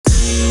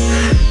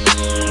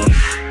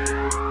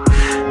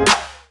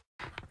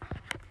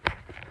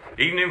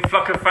Evening,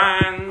 Flucker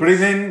fans. Good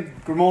evening,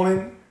 good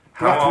morning.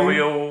 How are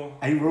we all?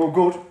 Hey, we're all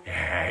good.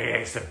 Yeah,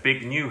 it's a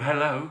big new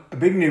hello. A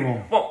big new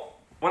one. Well,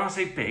 when I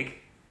say big,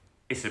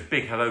 it's a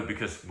big hello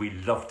because we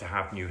love to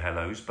have new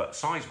hellos, but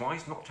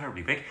size-wise, not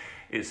terribly big.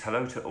 It's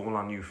hello to all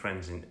our new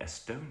friends in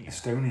Estonia.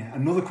 Estonia,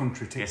 another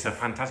country too. It's a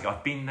fantastic.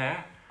 I've been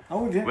there.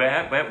 Oh, have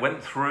you?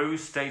 Went through,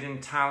 stayed in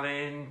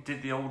Tallinn,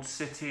 did the old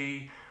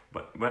city,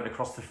 went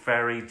across the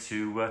ferry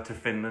to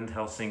Finland,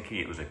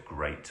 Helsinki. It was a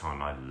great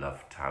time. I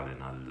love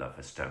Tallinn. I love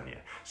Estonia.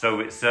 So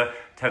it's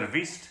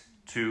tervist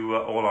to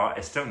all our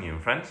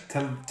Estonian friends.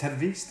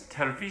 Tervist?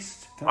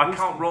 Tervist. I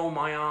can't roll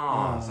my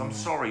R's. I'm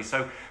sorry.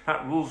 So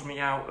that rules me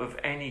out of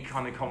any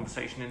kind of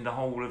conversation in the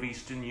whole of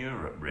Eastern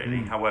Europe,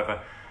 really.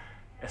 However,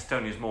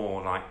 Estonia's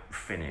more like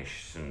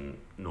Finnish and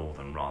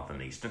northern rather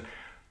than eastern.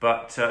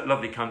 But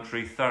lovely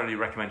country. Thoroughly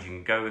recommend you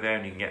can go there,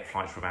 and you can get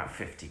flights for about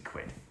 50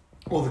 quid.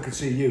 Or they could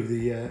see you,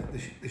 yeah,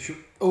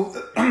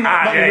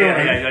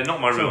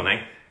 not my real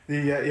name.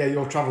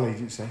 Your travel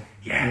agency.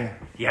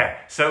 Yeah.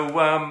 So,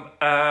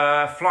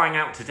 flying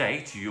out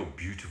today to your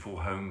beautiful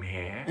home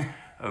here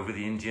over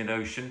the Indian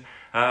Ocean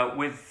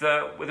with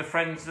the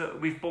friends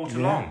that we've brought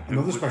along.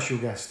 Another special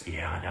guest.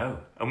 Yeah, I know.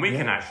 And we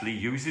can actually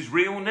use his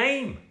real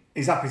name.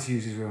 He's happy to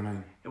use his real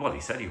name. Well,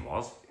 he said he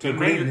was. So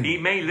He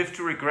may live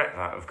to regret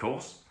that, of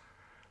course.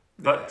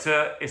 But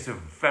it's a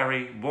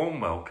very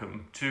warm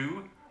welcome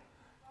to...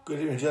 Good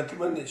evening,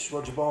 gentlemen. It's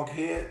Roger Barker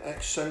here,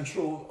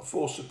 ex-Central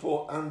Force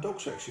Support and Dog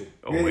Section.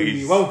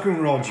 Hey, welcome,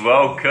 Rog.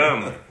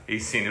 Welcome.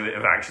 He's seen a bit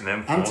of action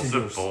then, Force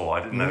Anti-Dust.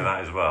 Support. I didn't know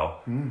that as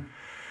well.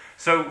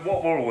 So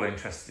what we're all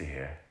interested to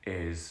hear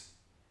is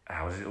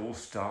how did it all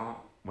start?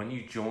 When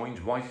you joined,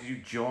 why did you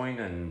join,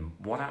 and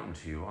what happened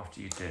to you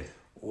after you did?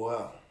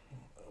 Well,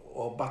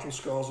 battle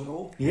scars and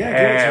all.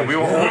 Yeah, we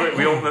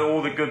all know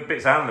all the good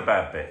bits and the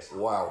bad bits.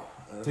 Wow.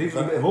 So you've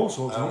got a bit of all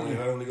sorts, haven't We've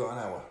you? only got an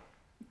hour.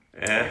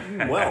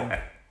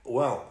 Yeah.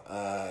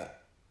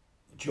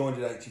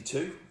 Joined at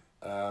 82.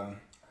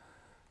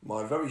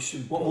 My very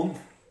simple... What month?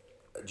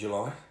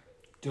 July.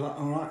 July,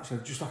 all right, so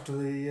just after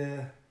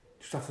the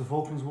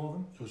Falklands War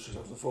then? Just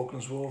after the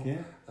Falklands War.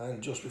 Yeah.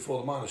 And just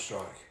before the miners'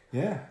 strike.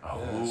 Yeah.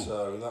 Yeah,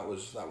 so that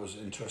was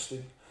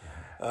interesting.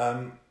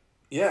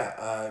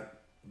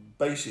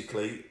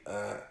 Basically,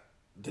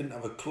 didn't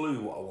have a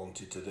clue what I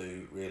wanted to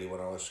do really when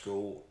I left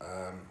school.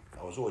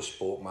 I was always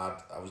sport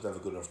mad. I was never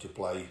good enough to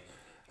play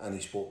any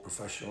sport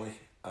professionally.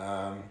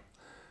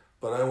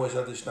 But I always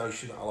had this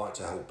notion that I like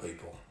to help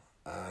people,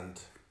 and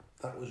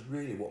that was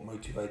really what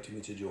motivated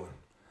me to join.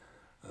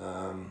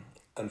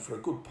 And for a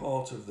good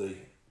part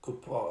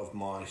of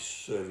my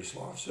service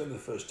life, certainly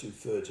the first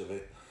 2/3 of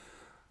it,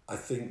 I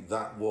think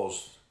that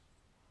was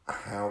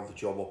how the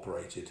job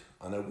operated.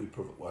 I know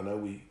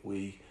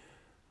we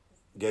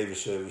gave a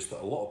service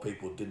that a lot of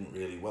people didn't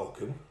really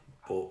welcome,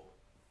 but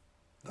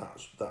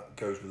that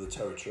goes with the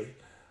territory.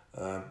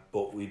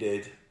 But we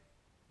did.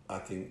 I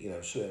think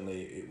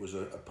certainly it was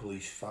a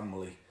police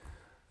family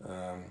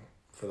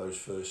for those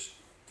first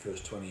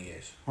 20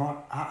 years. All right,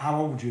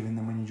 how old were you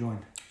then when you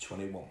joined?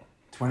 21.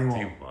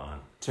 21.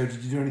 So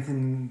did you do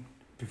anything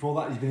before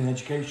that? You've been in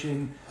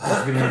education.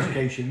 You've been in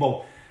education.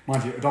 Well,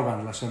 mind you, a dog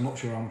handler, so I'm not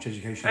sure how much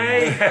education.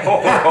 Hey!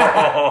 Oh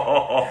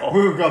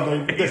God,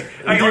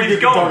 Hang on,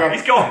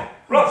 he's gone.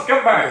 Ross,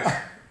 come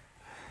back.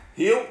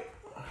 Heel.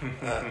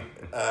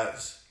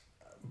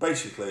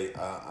 Basically,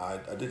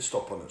 I did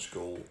stop on at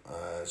school.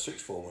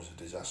 Sixth form was a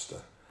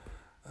disaster.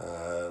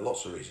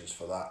 Lots of reasons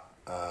for that.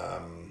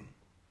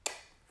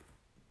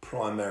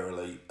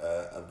 Primarily,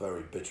 a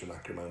very bitter and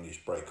acrimonious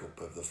breakup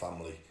of the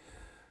family,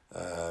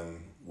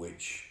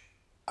 which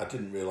I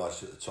didn't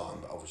realise at the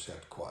time, but obviously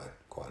had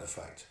quite an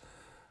effect.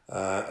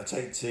 At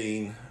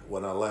 18,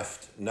 when I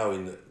left,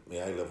 knowing that my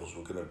A levels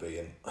were going to be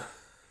in,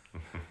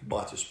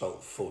 might have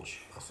spelt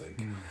fudge, I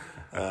think.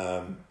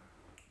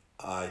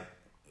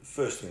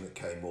 First thing that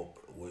came up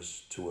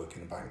was to work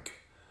in a bank.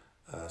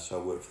 So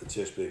I worked for the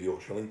TSB of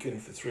Yorkshire Lincoln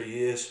for 3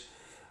 years.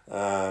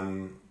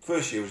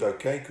 First year was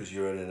okay because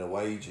you're earning a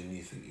wage and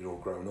you think you're all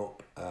grown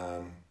up.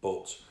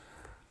 But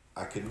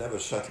I could never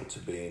settle to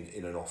being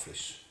in an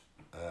office.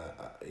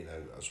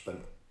 I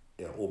spent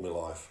all my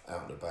life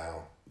out and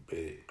about, be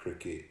it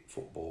cricket,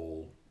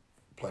 football,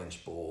 playing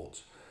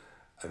sport,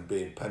 and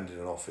being penned in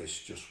an office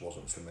just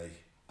wasn't for me.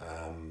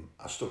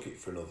 I stuck it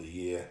for another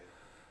year.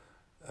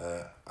 I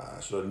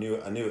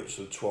knew at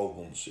sort of 12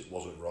 months it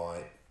wasn't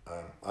right.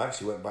 I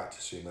actually went back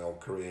to see my old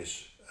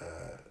careers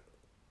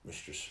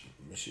mistress,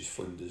 Mrs.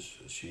 Flinders,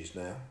 as she is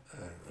now,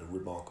 a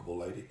remarkable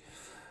lady.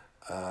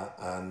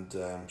 And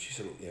she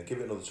said, look, give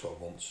it another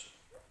 12 months.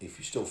 If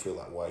you still feel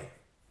that way,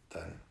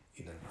 then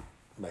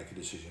make a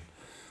decision.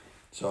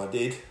 So I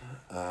did,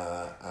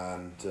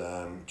 and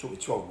it took me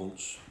 12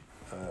 months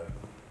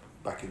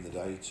back in the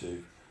day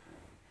to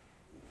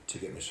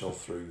get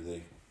myself through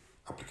the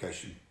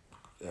application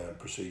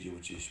procedure,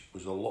 which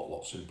was a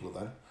lot simpler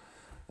then,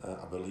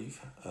 I believe,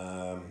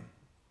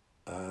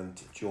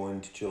 and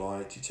joined July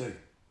 82.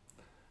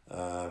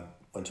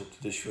 Went up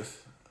to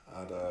Dishworth,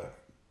 had a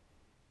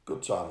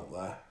good time up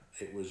there.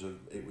 It was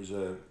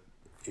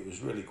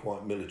really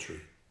quite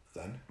military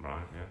then.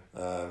 Right,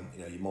 yeah.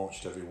 You know, you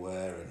marched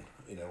everywhere and,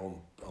 you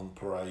know, on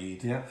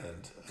parade Yeah.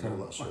 and So all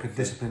that sort like of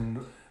a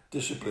thing.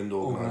 Disciplined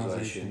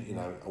organisation. You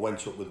yeah. know, I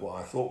went up with what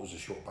I thought was a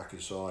short back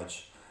and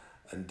sides,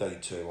 and day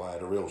 2 I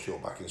had a real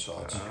short back and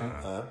sides.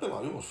 A bit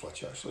like yours,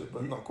 Fletcher, actually,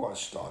 but not quite as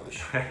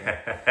stylish.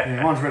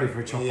 Yeah, mine's ready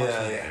for a chop.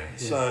 Yeah.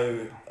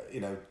 So,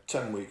 you know,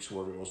 10 weeks,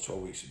 whatever it was,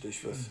 12 weeks at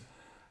Dishforth.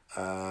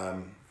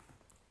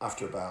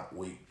 After about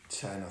week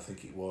 10, I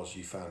think it was,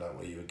 you found out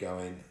where you were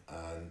going,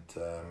 and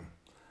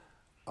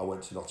I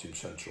went to Nottingham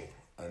Central.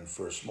 And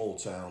for a small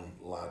town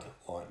lad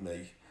like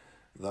me,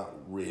 that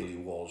really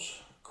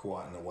was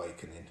quite an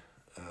awakening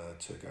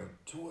to go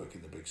to work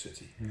in the big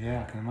city.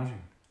 Yeah, I can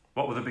imagine.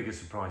 What were the biggest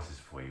surprises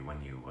for you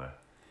when you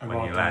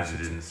Arrived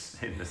landed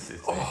in the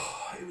city?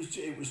 Oh, it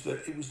was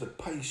the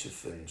pace of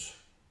things,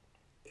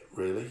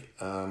 really.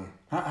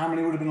 How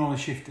many would have been on a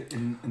shift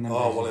in them days?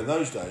 Well, in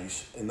those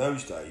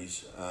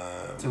days.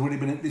 So would it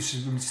have been? This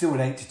is still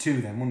at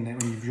 82 then, wouldn't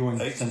it? When you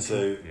joined 82.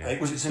 Central. Yeah.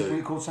 Was it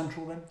Central called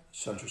Central then?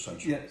 Central.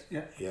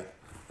 Yeah.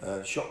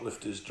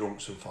 Shoplifters,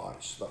 drunks, and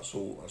fights. That's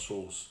all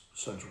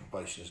Central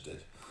Probationers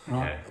did.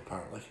 Right.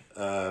 Apparently.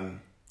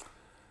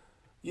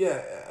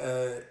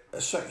 A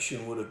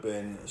section would have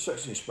been a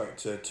section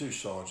inspector, 2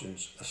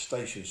 sergeants, a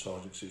station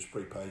sergeant because it was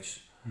pre-pace,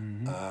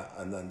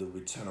 and then there would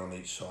be 10 on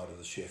each side of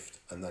the shift,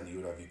 and then you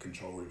would have your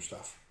control room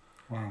staff.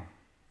 Wow.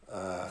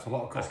 That's a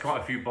lot of cops. That's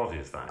quite a few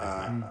bodies, that,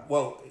 isn't it?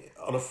 Well,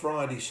 on a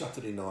Friday,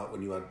 Saturday night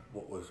when you had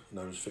what was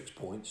known as fixed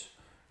points,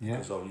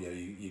 because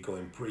you go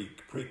in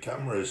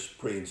pre-cameras,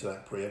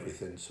 pre-internet,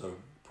 pre-everything, so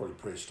probably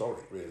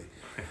prehistoric, really.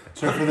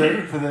 So for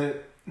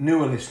the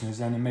newer listeners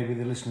then, and maybe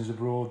the listeners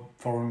abroad,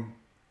 foreign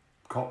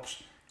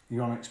cops, you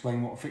want to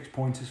explain what a fixed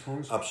point is for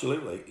us?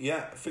 Absolutely,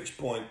 yeah. A fixed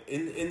point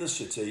in the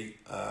city,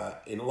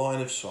 in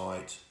line of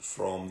sight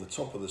from the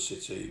top of the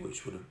city,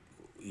 which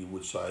you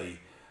would say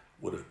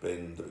would have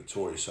been the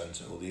Victoria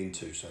Centre or the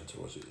Intu Centre,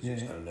 as it's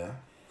known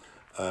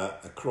now,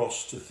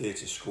 across to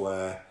Theatre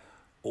Square,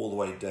 all the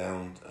way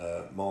down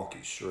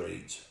Market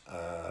Street,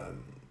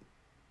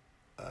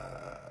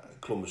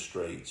 Clumber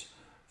Street,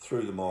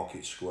 through the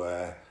Market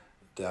Square,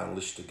 down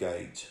Lister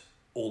Gate,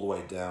 all the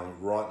way down,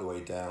 right the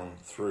way down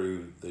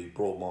through the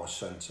Broadmarsh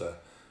Centre,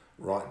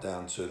 right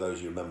down to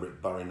those who remember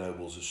it, Barry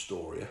Noble's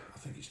Astoria. I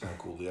think it's now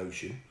called the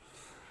Ocean.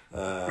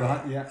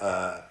 Right, yeah.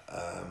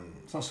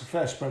 So that's a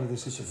fair spread of the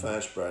city. It's a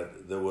fair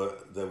spread. There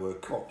were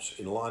cops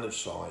in line of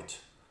sight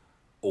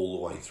all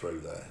the way through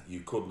there.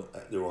 You couldn't.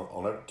 There were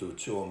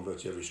 2 on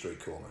virtually every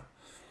street corner.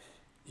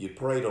 You'd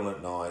parade on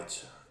at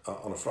night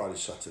on a Friday,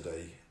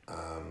 Saturday.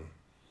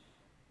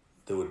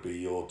 There would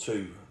be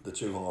the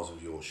 2 hours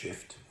of your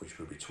shift, which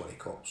would be 20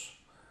 cops.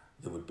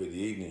 There would be the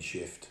evening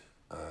shift,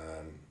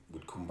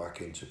 would come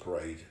back into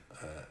parade,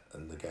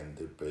 and again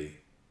there'd be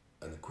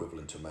an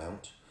equivalent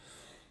amount.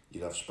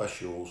 You'd have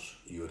specials,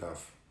 you would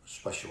have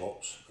special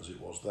ops, as it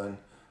was then,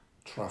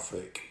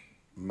 traffic,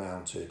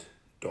 mounted,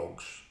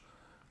 dogs.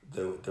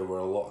 There were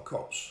a lot of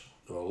cops.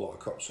 There were a lot of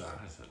cops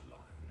out. That's a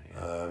lot,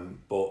 isn't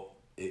it? But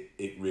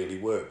it really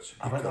worked.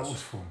 I bet that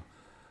was fun.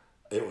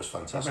 It was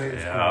fantastic.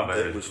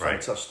 It was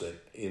great. fantastic.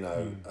 You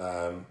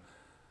know,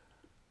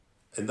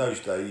 in those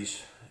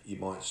days, you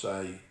might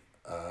say,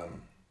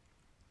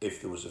 if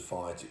there was a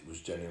fight, it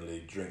was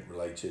generally drink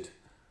related.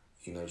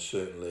 You know,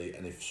 certainly,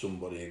 and if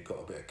somebody had got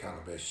a bit of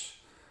cannabis,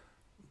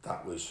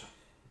 that was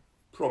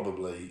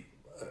probably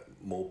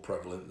more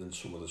prevalent than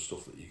some of the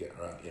stuff that you get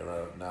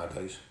around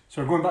nowadays.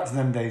 So going back to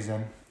them days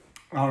then,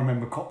 I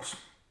remember cops.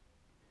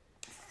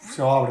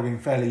 So I would have been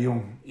fairly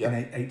young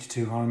in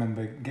 82. I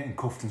remember getting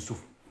cuffed and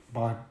stuff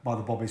by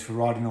the bobbies for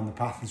riding on the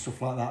path and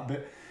stuff like that.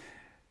 But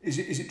is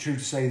it true to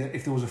say that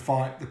if there was a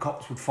fight, the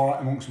cops would fight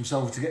amongst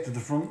themselves to get to the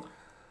front?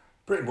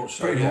 Pretty much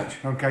so. Pretty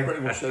much, okay.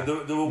 Pretty much so.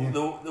 There were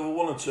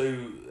 1 or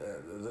 2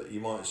 that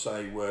you might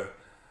say were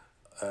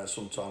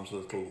sometimes a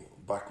little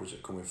backwards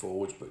at coming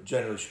forwards, but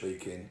generally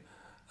speaking,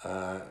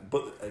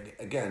 but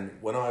again,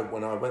 when I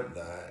went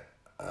there,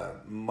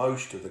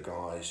 most of the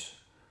guys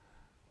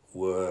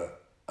were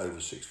over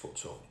 6 foot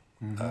tall,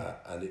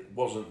 and it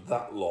wasn't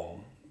that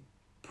long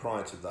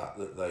prior to that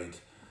they'd,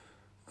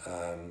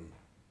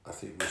 I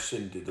think,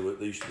 rescinded. There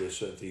used to be a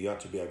certain thing, you had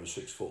to be over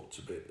 6 foot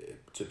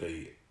to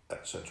be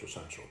at Central,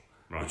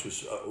 right, which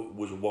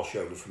was a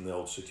washover from the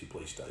old City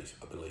Police days,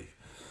 I believe.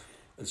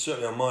 And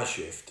certainly on my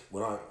shift,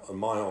 on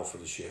my half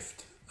of the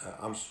shift,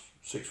 I'm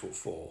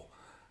 6'4",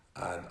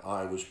 and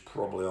I was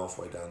probably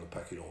halfway down the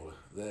pecking order.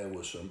 There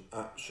were some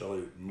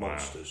absolute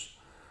monsters,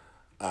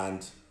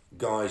 and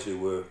guys who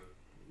were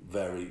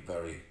very,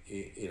 very,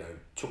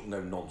 took no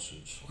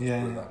nonsense.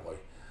 Let's put it that way.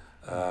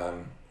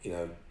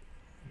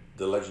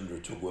 The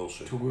legendary Tug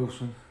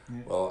Wilson.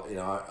 Yeah. Well,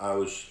 I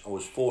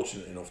was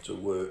fortunate enough to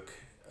work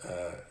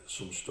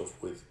some stuff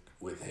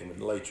with him,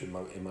 and later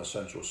in my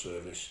central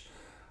service,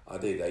 I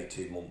did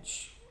 18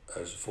 months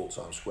as a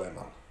full-time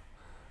squareman.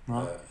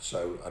 Right.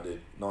 So I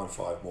did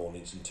 9-5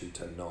 mornings and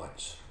 2-10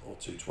 nights, or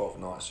 2-12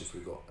 nights if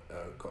we got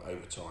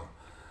overtime,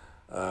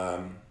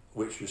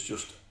 which was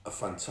just a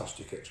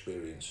fantastic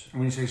experience. And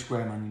when you say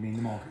Square Man, you mean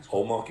the Market Square?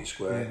 Old Market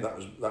Square. Yeah.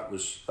 That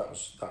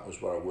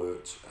was where I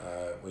worked.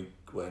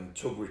 When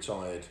Tug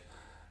retired,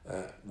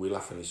 we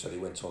laughingly said he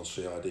went on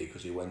CID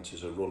because he went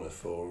as a runner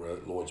for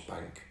Lloyds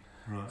Bank.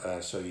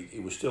 Right. So he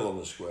was still on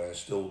the square,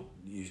 still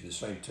using the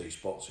same tee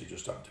spots. He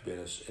just happened to be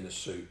in a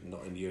suit, and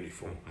not in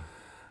uniform.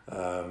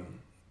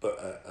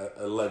 But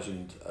a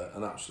legend,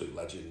 an absolute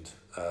legend.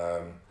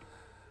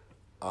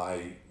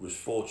 I was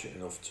fortunate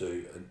enough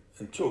to,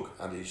 and Tug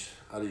had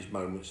his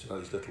moments, and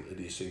had his little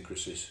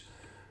idiosyncrasies.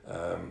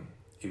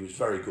 He was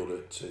very good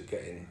at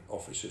getting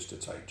officers to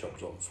take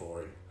jobs on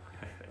for him.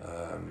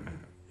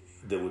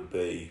 There would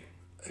be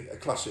a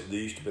classic. There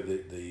used to be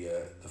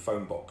the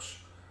phone box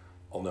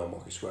on the Old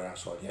Market Square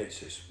outside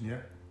Yates's.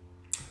 Yeah.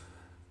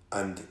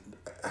 And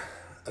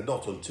a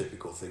not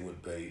untypical thing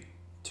would be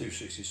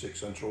 266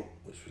 Central,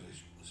 which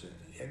was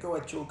yeah, go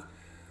ahead, Tug.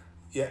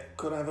 Yeah,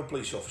 could I have a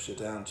police officer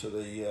down to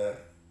the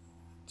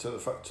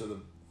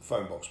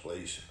phone box,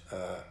 please,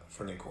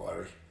 for an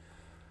inquiry?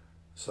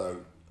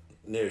 So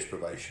nearest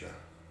probationer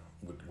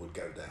would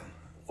go down.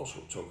 What's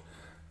up, Tug?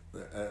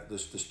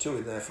 There's two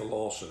in there for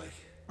larceny.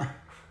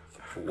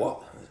 For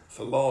what?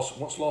 For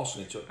larceny? What's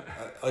larceny, Tug?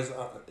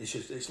 He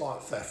says it's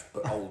like theft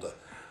but older.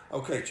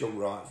 Okay, Tug,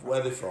 right. Where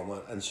are they from?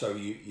 And so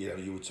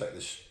you would take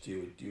this.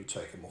 You would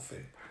take them off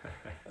him.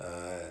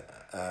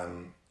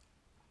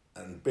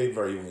 And being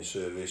very young in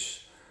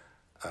service,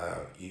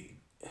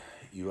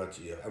 you had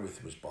to,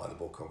 everything was by the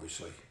book,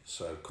 obviously.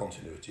 So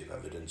continuity of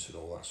evidence and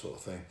all that sort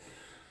of thing.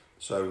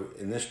 So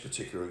in this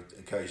particular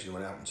occasion,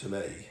 when it happened to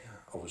me,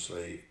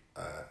 obviously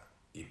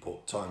you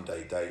put time,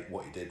 day, date,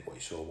 what you did, what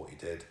you saw, what you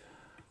did,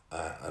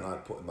 and I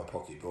put in my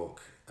pocketbook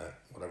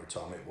whatever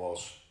time it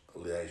was,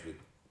 liaised with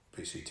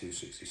PC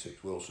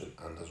 266 Wilson,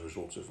 and as a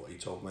result of what he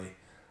told me,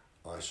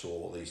 I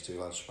saw these two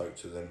lads, spoke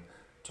to them,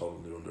 told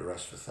them they were under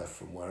arrest for theft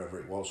from wherever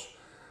it was,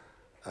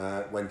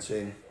 went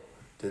in,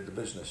 did the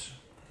business.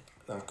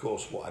 Now, of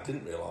course, what I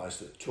didn't realise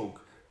that Tug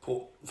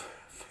put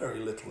very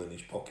little in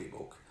his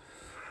pocketbook,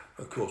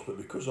 of course, but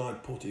because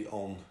I'd put it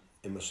on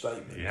in my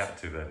statement, you had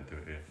to then do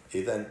it. Yeah.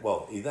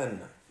 He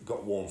then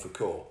got warned for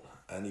court,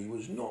 and he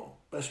was not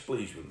best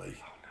pleased with me.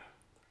 Oh no.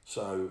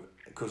 So,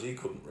 because he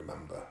couldn't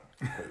remember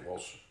what it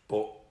was,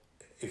 but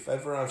if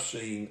ever I've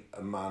seen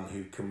a man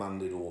who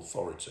commanded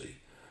authority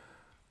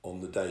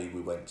on the day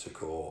we went to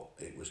court,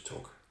 it was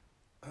Tug.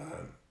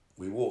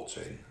 We walked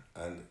in,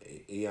 and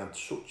he had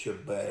such a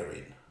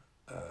bearing.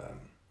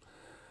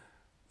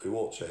 We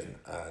walked in,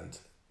 and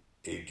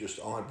he just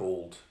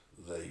eyeballed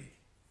the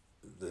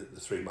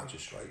three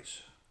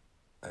magistrates,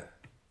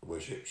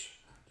 worships,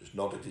 just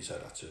nodded his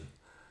head at him,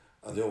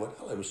 and they all went,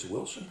 "Hello, Mr.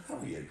 Wilson, how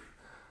are you?"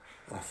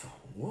 And I thought,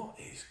 what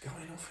is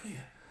going off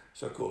here?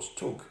 So of course,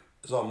 Tug,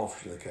 as I'm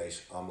officering the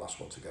case, I'm the last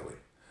one to go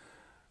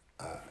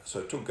in.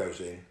 So Tug goes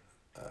in,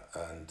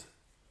 and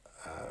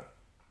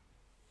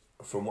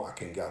from what I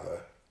can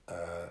gather,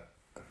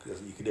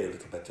 because you could hear a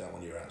little bit down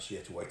when you're out, so you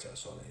had to wait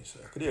outside. So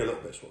I could hear a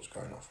little bit of what's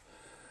going off,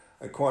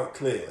 and quite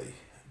clearly,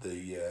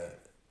 the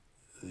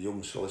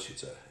young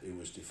solicitor who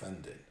was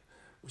defending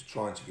was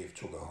trying to give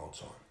Tug a hard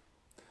time,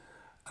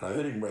 and I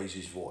heard him raise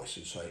his voice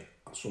and say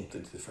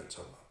something to the effect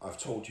of, "I've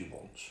told you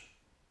once,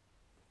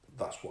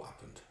 that's what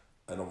happened."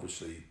 And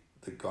obviously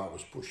the guy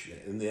was pushing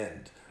it. In the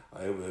end,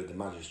 I overheard the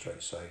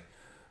magistrate say,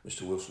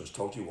 "Mr. Wilson has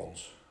told you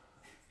once,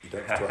 you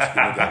don't have to ask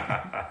him again."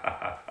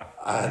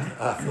 And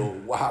I thought,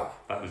 wow.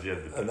 That was the end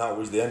of it. And that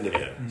was the end of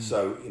it. Yeah.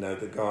 So,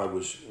 the guy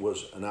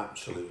was an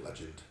absolute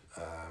legend.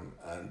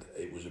 And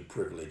it was a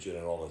privilege and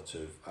an honour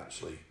to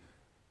actually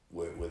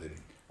work with him.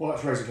 Well,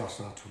 let's raise a glass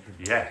to that, Tug.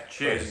 Yeah,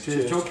 cheers.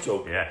 Cheers, Tug.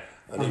 Tug. Yeah.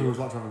 And I'd always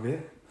like to have a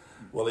beer.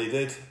 well, he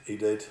did.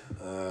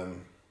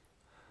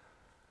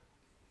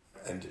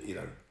 And,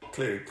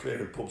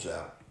 clearing pubs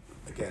out,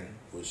 again,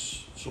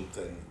 was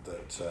something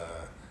that...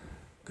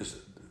 Because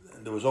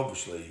there was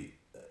obviously...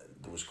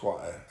 There was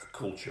quite a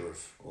culture of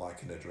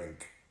liking a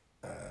drink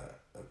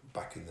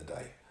back in the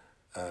day.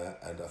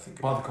 And I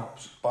think... By the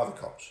cops. By the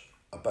cops.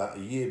 About a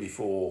year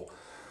before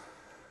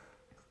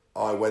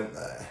I went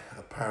there,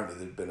 apparently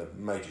there'd been a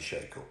major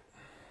shake-up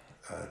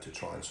to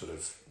try and sort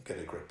of get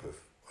a grip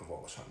of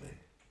what was happening.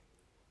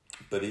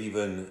 But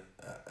even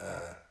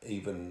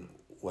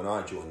when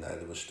I joined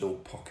there were still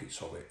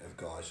pockets of it, of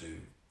guys who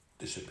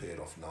disappeared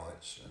off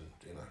nights and,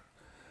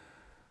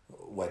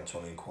 went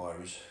on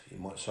inquiries, you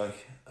might say.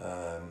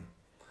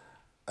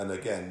 And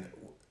again,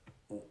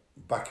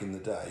 back in the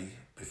day,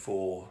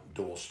 before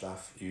door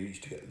staff, you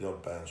used to get the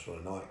odd bounce from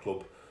a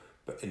nightclub,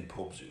 but in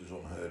pubs it was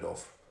unheard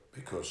of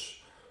because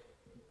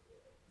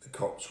the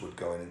cops would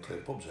go in and clear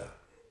the pubs out.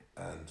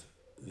 And,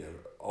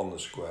 on the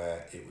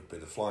square, it would be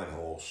the Flying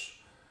Horse.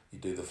 You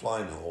do the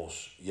Flying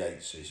Horse,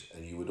 Yates's,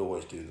 and you would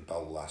always do the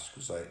Bell last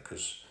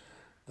because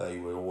they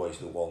were always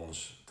the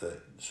ones that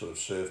sort of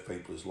served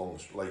people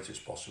late as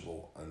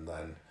possible, and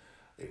then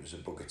it was a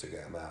bugger to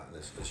get them out. And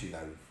as you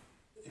know,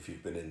 if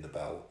you've been in the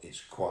Bell,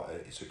 it's quite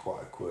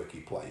a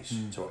quirky place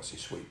to actually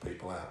sweep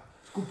people out.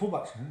 It's a good pub,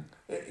 actually, isn't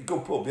it?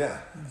 Good pub,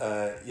 yeah.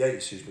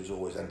 Yates's was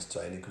always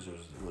entertaining because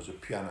there was a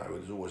piano. There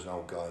was always an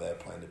old guy there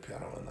playing the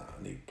piano and that,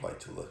 and he played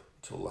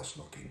till last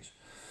knockings.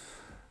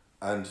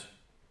 And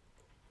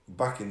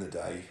back in the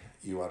day,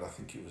 you had, I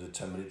think it was a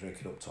 10-minute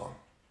drinking up time.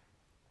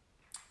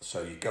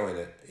 So you go in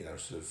it,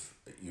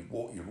 you'd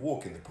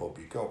walk in the pub,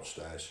 you'd go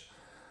upstairs,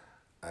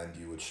 and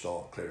you would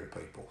start clearing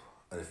people.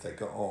 And if they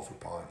got half a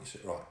pint, you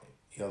said, right,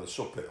 you either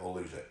sup it or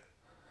lose it.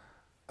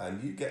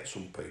 And you get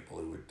some people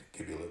who would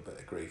give you a little bit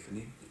of grief,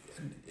 and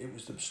it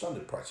was the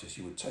standard practice.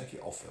 You would take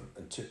it off them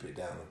and tip it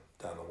down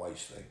the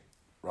waist thing.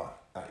 Right,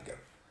 out you go.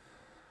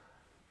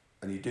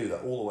 And you do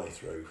that all the way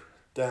through,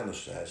 down the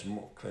stairs,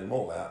 clean them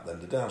all out.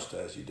 Then the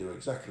downstairs, you do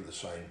exactly the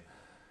same.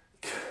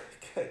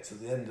 Get to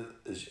the end,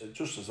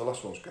 just as the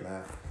last one's gone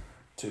out,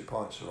 2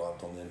 pints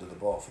arrived on the end of the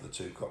bar for the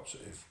 2 cops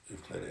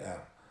who've cleared it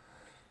out.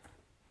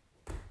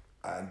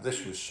 And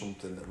this was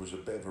something that was a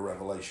bit of a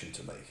revelation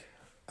to me.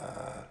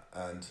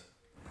 And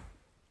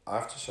I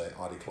have to say,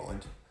 I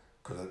declined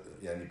because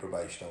any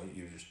probation,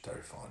 you were just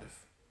terrified of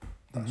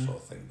that sort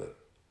of thing. But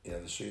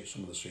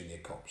some of the senior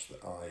cops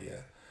that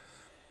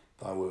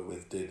I worked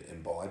with did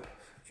imbibe,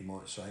 you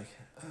might say.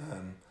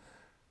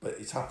 But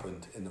it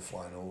happened in the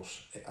Flying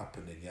Horse, it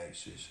happened in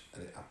Yates's,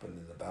 and it happened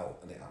in the Belt,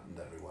 and it happened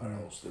everywhere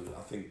else.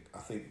 I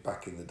think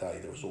back in the day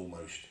there was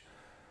almost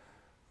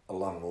a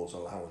landlord's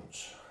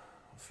allowance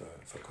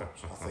for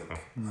cops. I think I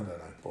don't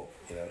know, but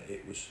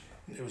it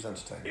was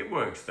entertaining. It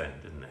works then,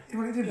 didn't it?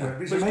 Well, it did work.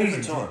 But it's But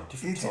amazing. different time.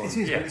 It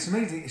is, but it's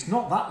amazing. It's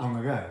not that long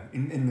ago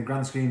in the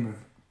grand scheme of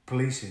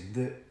policing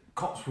that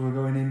cops were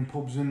going in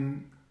pubs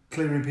and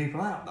clearing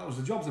people out. That was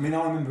the jobs. I mean,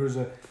 I remember as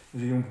a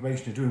young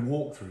probationer doing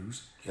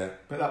walkthroughs. Yeah.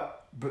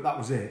 But that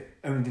was it.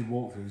 Only did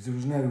walkthroughs. There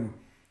was no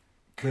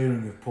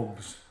clearing of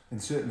pubs,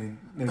 and certainly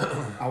no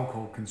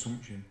alcohol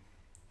consumption.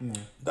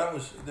 That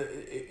was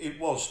it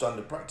was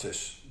standard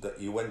practice that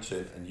you went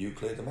in and you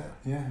cleared them out.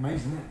 Yeah,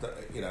 amazing,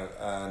 isn't it?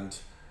 And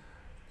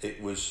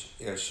it was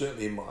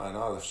certainly and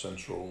I left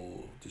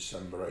Central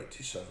December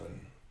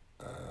 '87,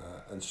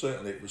 and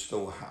certainly it was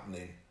still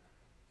happening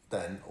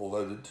then.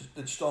 Although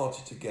you'd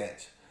started to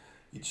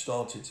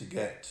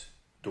get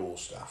door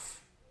staff.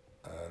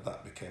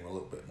 That became a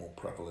little bit more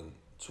prevalent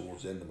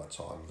towards the end of my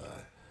time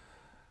there.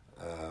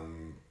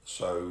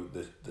 So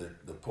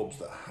the pubs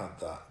that had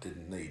that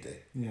didn't need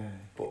it. Yeah.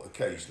 But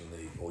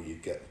occasionally, or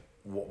you'd get,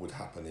 what would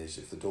happen is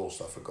if the door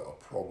staff had got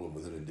a problem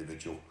with an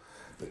individual,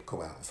 they'd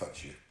come out and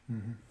fetch you.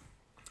 Mm-hmm.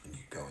 And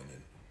you'd go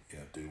in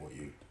and do what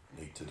you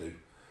need to do,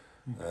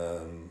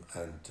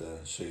 and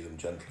see them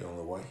gently on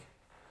the way.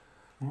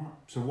 Right.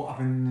 So what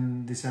happened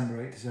in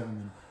December '87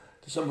 then?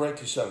 December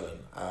 '87,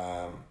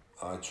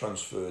 I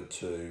transferred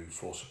to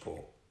Force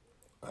Support,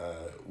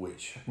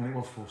 which... When it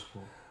was Force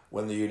Support?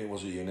 When the unit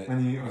was a unit,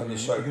 when the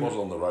soap was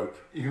on the rope.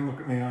 You can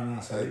look at me and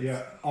I say,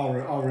 yeah, I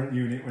were at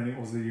unit when it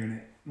was the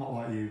unit, not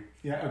like you.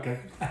 Yeah, okay.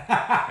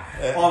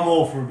 I'm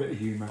all for a bit of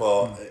humour.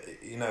 But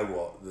you know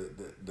what,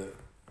 the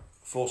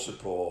Force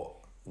Support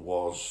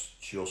was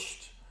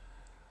just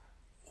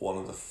one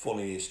of the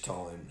funniest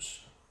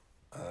times.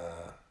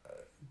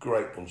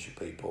 Great bunch of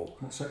people.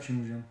 What section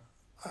was you on?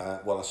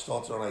 Well, I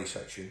started on A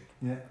section.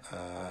 Yeah.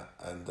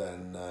 And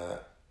then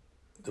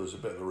there was a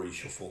bit of a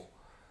reshuffle.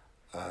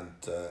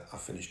 And I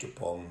finished up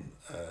on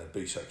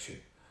B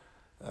section.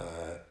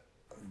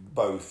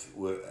 Both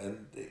were,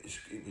 and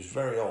it was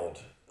very odd.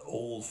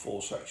 All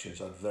 4 sections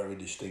had very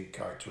distinct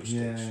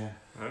characteristics. Yeah.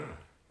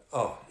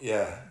 Oh,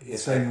 yeah. The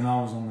same when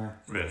I was on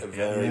there.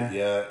 Really?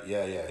 Yeah.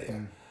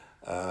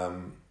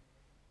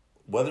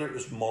 Whether it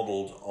was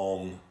modelled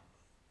on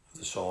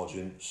the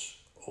sergeants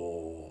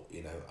or,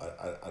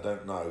 I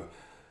don't know.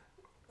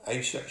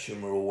 A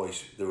section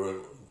they were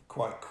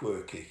quite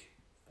quirky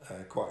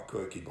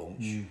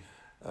bunch.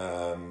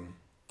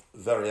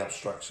 Very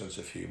abstract sense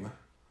of humour.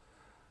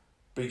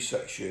 B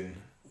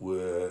section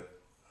were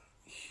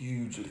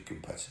hugely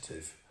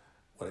competitive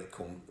when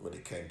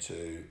it came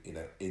to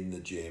in the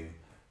gym,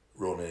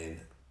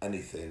 running,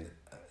 anything.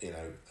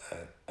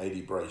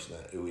 A.D.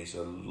 Braisner, who is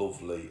a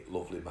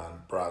lovely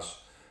man, Braz,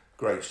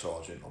 great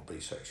sergeant on B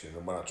section,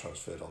 and when I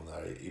transferred on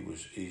there,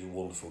 he's a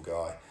wonderful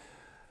guy,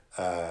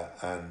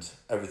 and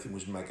everything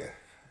was mega.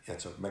 He had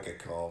to have mega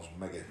calves,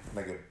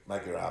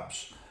 mega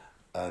abs.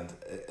 And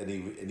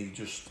he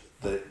just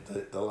the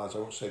lads, I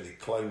won't say they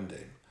cloned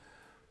him,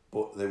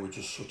 but they were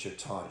just such a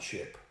tight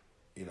ship.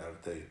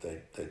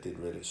 They did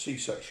really. C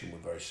section were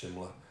very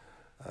similar,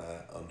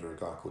 under a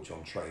guy called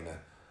John Trainer.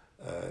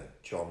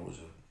 John was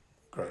a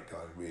great guy,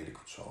 really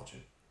good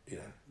sergeant.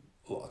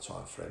 A lot of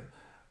time for him.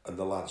 And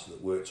the lads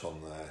that worked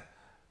on there,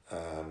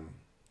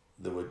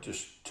 they were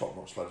just top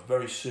notch lads.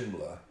 Very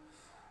similar,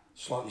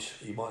 slightly,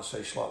 you might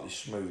say slightly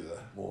smoother,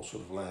 more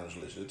sort of lounge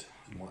lizard.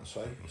 You might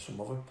say some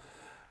of them.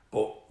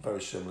 But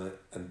very similar,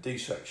 and D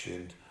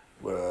section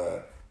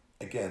were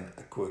again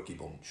a quirky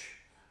bunch,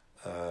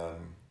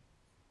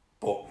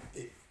 but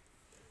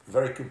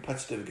very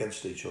competitive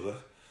against each other.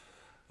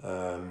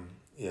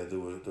 There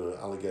were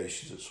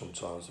allegations that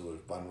sometimes there was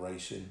van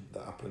racing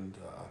that happened.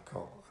 I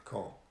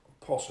can't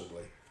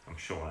possibly I'm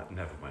sure that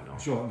never went on.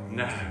 Sure.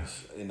 No.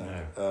 You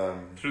know,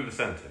 Through the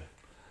centre,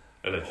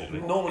 allegedly.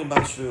 normally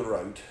Mansfield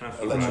Road,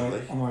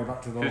 allegedly. On the way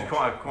back to the It's lodge.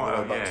 quite On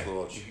the way back yeah. to the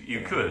lodge.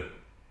 You could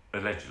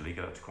allegedly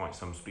get up to quite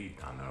some speed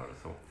down there, I'd have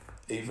thought.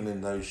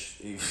 Even those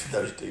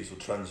diesel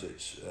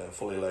transits,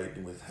 fully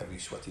laden with heavy,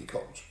 sweaty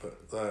cops,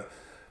 but they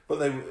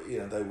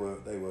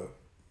were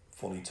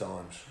funny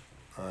times.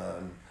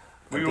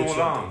 Were you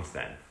all armed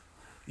then?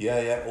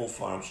 Yeah, all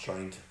firearms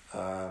trained.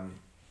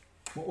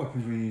 What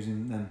weapons were you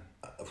using then?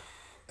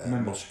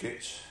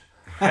 Muskets.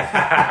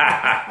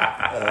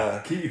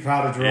 Keep your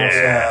powder dry.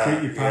 Yeah.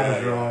 Keep your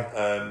powder dry.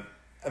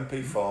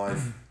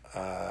 MP5.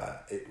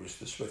 It was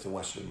the Smith &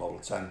 Wesson Model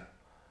 10,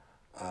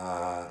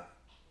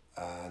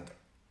 and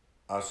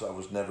as I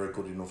was never a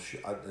good enough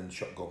and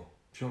shotgun,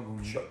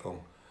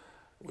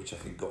 which I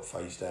think got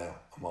phased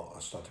out. I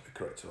stand to be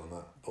corrected on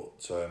that,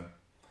 but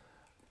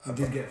It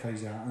did get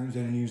phased out, and it was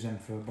only used then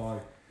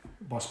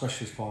by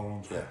specialist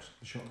firearms. Yeah.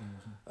 The shotgun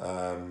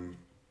wasn't.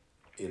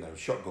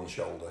 Shotgun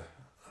shoulder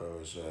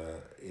was,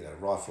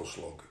 rifle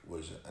slug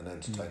was an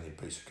entertaining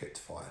piece of kit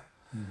to fire.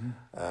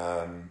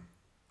 Mm-hmm.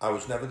 I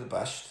was never the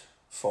best,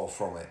 far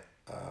from it.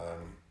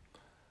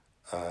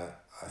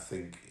 I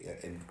think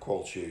in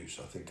qual shoots,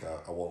 I think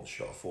I once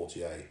shot a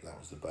 48. That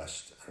was the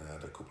best, and I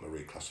had a couple of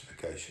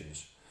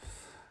reclassifications.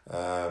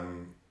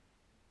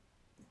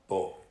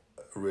 But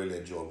a really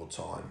enjoyable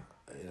time,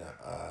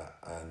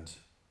 and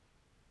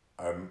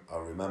I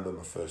remember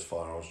my first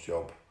firearms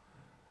job.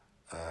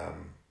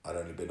 I'd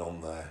only been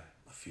on there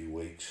a few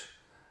weeks,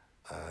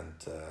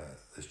 and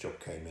this job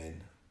came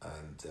in,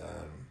 and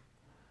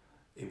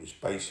it was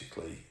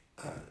basically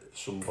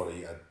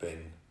somebody had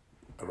been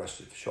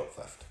arrested for shot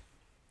theft.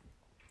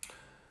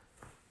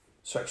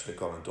 Section had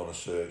gone and done a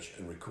search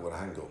and recovered a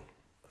handgun,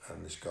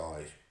 and this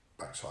guy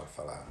backside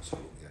fell out and said,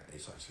 "Look,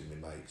 it's actually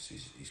my mates.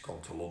 He's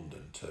gone to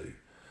London to."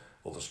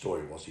 Well, the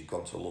story was he'd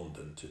gone to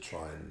London to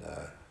try and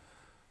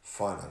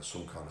finance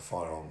some kind of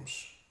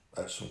firearms,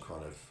 some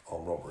kind of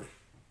armed robbery,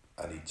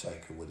 and he'd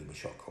taken with him a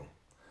shotgun,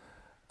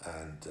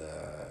 and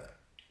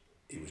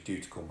he was due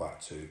to come back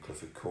to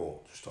Clifford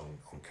Court just on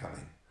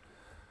Canning.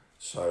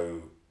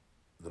 So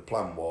the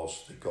plan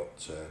was they got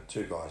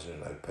two guys in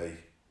an OP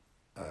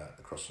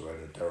across the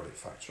road in a derelict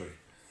factory,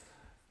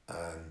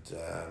 and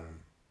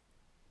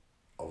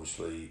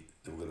obviously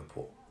they were going to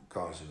put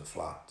guys in the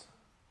flat,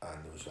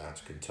 and there was out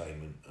of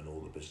containment and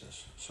all the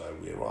business. So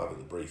we arrive at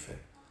the briefing.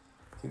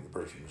 I think the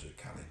briefing was at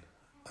Canning,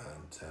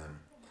 and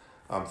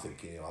I'm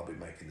thinking I'll be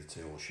making the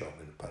tea or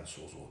sharpening the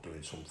pencils or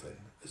doing something,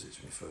 as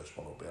it's my first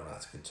one. I'll be on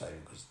out of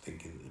containment because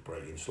thinking that they're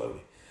breaking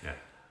slowly. Yeah.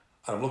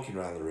 And I'm looking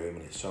around the room,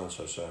 and it's so and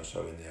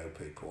so in the OP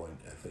point.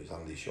 I think it's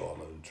Andy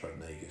Shardlow and Trev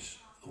Negus,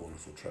 the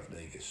wonderful Trev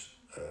Negus,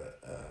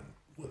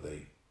 with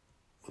the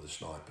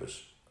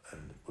snipers,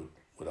 and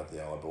would have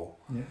the eyeball.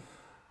 Yeah.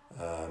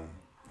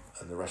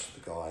 And the rest of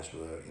the guys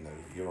were,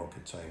 you're on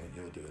containment,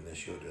 you're doing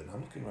this, you're doing that.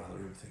 I'm looking around the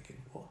room thinking,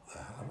 what the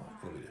hell am I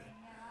going to be doing?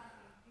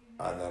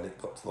 And then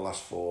it got to the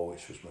last four,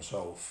 which was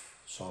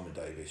myself, Simon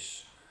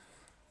Davis,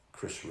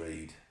 Chris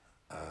Reed,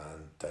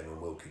 and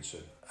Damon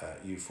Wilkinson.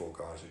 You four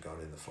guys are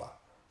going in the flat.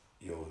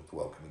 You're the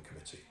welcoming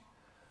committee.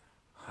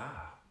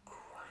 Ah,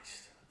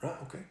 Christ! Right,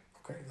 okay,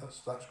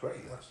 that's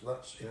great. That's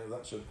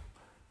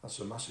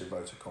a massive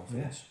vote of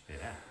confidence.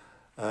 Yeah.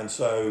 And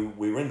so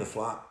we were in the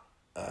flat.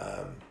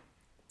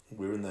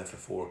 We were in there for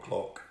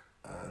 4:00,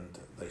 and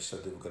they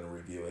said they were going to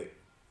review it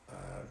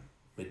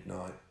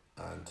midnight.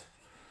 And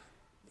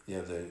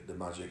the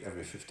magic,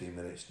 every 15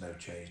 minutes, no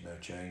change.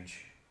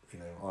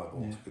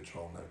 Eyeball to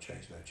control, no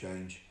change.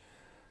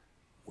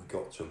 We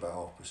got to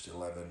about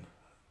 11:30,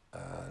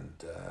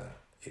 and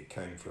it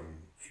came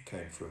from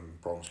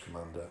Bronze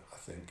Commander. I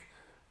think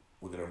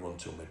we're going to run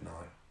till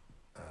midnight,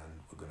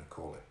 and we're going to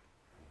call it.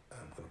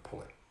 We're going to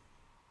pull it.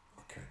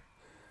 Okay.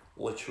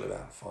 Literally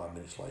about 5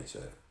 minutes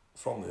later,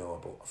 from the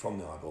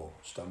eyeball,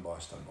 stand by.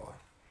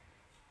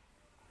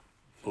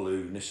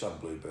 Nissan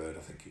Bluebird, I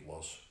think it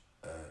was.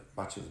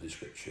 Match of the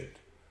description,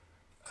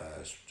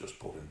 just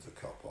pulled into the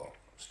car park.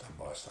 Stand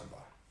by.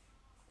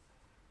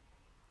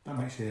 That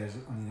makes you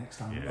on your next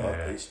time.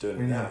 It's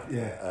doing it now.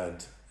 Yeah.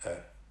 And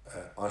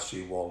I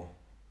see one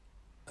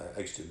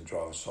exiting the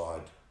driver's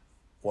side,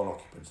 one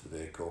occupant of the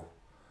vehicle.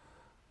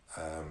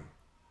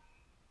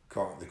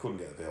 They couldn't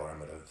get the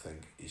VRM, I don't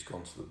think. He's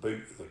gone to the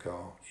boot of the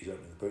car. He's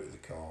opened the boot of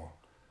the car.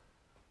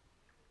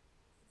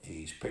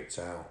 He's picked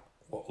out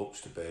what looks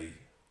to be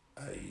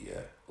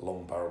a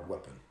long-barreled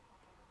weapon.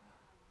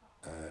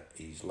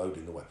 He's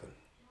loading the weapon.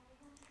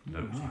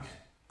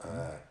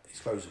 He's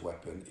closed the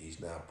weapon. He's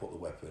now put the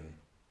weapon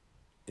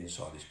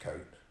inside his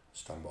coat.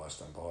 Stand by.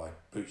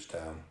 Boots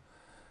down.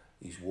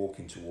 He's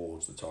walking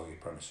towards the target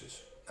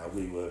premises. Now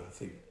we were, I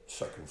think,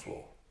 second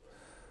floor,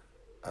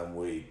 and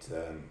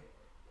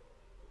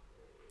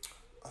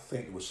I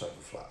think there were 7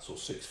 flats or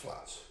 6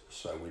 flats,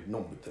 so we'd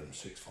numbered them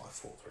 6, 5,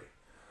 4, 3.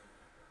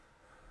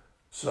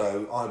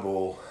 So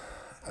eyeball,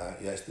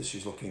 yes, this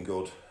is looking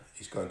good.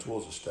 He's going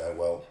towards the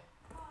stairwell.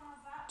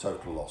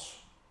 Total loss.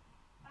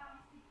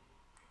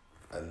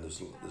 And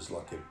there's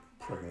like a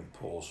pregnant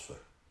pause for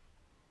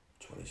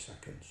 20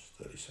 seconds,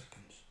 30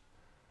 seconds.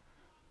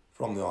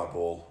 From the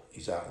eyeball,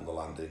 he's out on the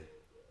landing.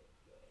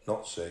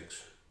 Not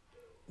 6,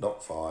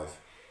 not 5,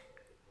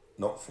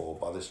 not 4.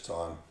 By this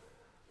time,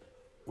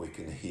 we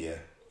can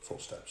hear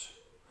footsteps.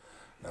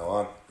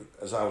 Now,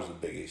 as I was the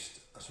biggest,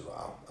 I said,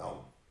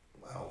 I'll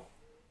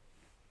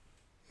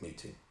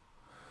meet him.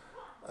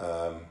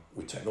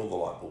 We'd taken all the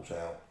light bulbs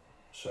out,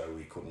 so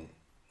we couldn't,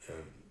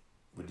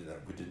 we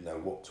didn't know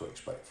what to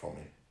expect from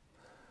him.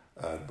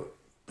 But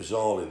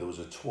bizarrely, there was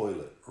a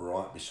toilet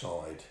right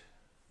beside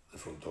the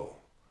front door,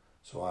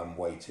 so I'm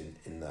waiting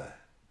in there.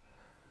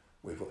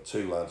 We've got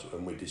 2 lads,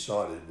 and we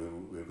decided we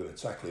were going to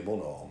tackle him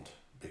unarmed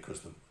because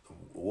the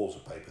walls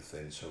are paper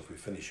thin. So if we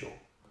finish up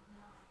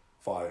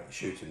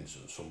shooting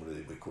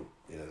somebody, we could,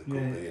 there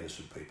could be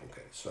innocent people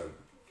get. So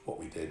what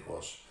we did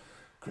was,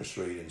 Chris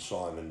Reed and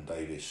Simon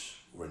Davis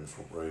were in the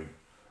front room,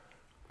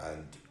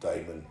 and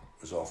Damon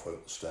was halfway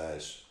up the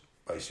stairs.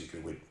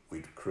 Basically,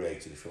 we'd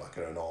created, if you like,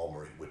 an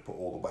armoury. We'd put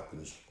all the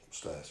weapons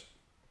upstairs.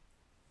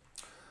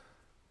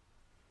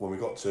 When we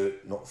got to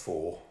knock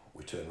 4,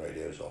 we turned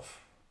radios off.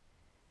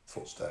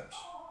 Footsteps.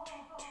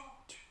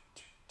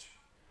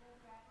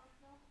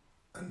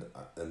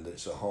 And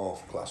it's a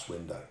half glass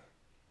window,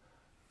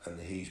 and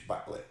he's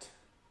backlit,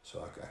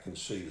 so I can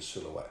see the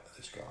silhouette of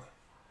this guy.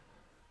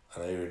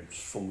 And I hear him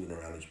fumbling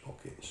around his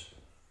pockets,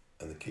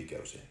 and the key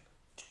goes in.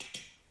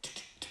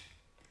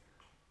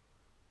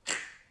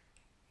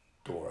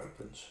 Door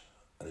opens,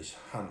 and his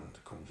hand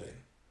comes in,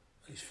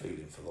 and he's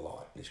feeling for the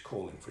light, and he's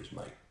calling for his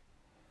mate.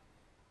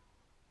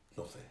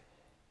 Nothing.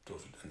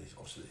 And he's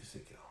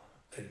thinking,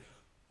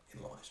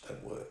 lights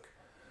don't work.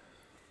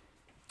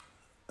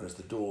 And as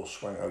the door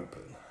swung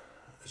open,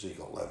 as he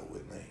got level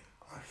with me,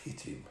 I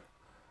hit him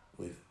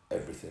with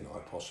everything I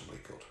possibly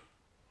could,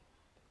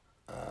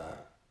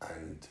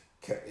 and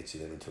kept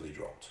hitting him until he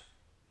dropped.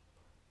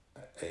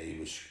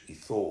 He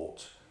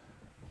thought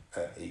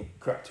he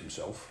cracked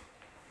himself,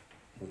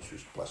 which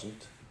was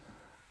pleasant.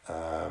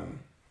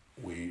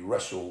 We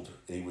wrestled.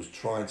 He was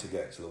trying to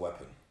get to the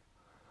weapon,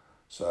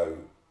 so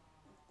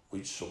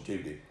we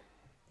subdued him.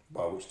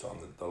 By which time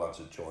the lads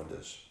had joined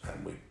us,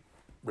 and we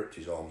ripped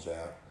his arms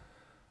out,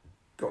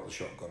 got the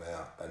shotgun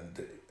out,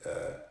 and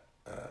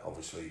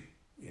obviously,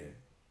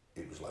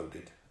 it was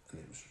loaded and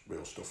it was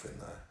real stuff in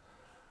there.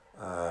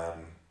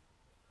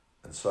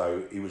 And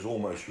so he was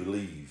almost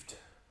relieved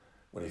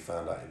when he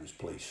found out it was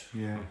police.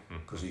 Yeah.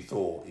 Because he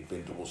thought he'd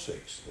been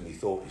 666, and he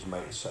thought his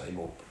mate had set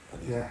him up.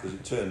 Because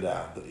it turned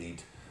out that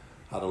he'd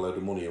had a load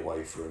of money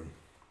away from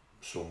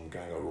some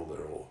gang or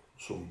other, or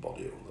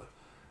somebody or other.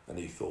 And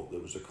he thought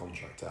there was a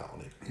contract out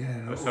on it.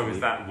 Yeah. No, so is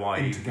that why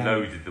he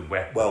loaded the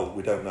weapon? Well,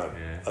 we don't know.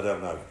 Yeah. I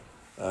don't know.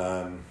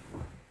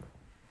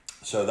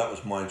 So that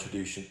was my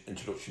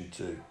introduction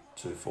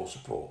to Force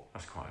Support.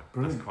 That's quite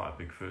a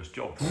big first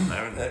job from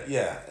there, isn't it?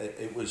 Yeah,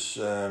 it was.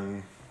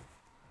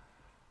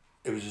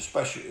 It was a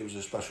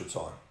special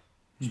time.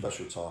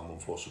 Special time on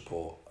Force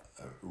Support.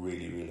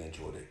 Really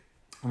enjoyed it.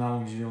 And how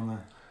long did you do on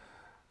there?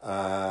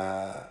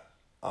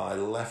 I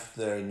left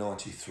there in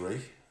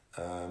 '93.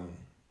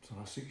 So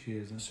that's 6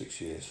 years then.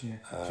 6 years. Yeah.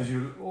 So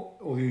you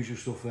all the usual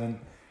stuff then,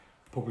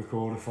 public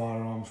order,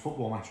 firearms,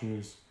 football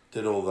matches.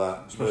 Did all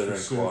that, murder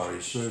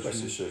inquiries, special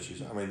searches.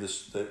 searches. I mean,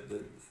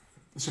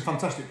 it's a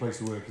fantastic place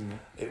to work, isn't it?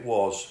 It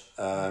was.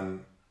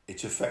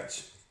 It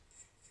affects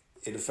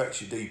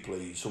you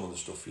deeply, some of the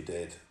stuff you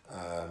did.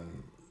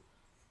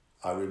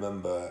 I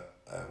remember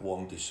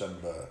one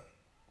December,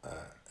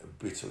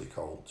 bitterly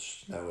cold,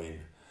 snowing,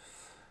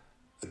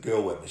 a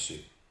girl went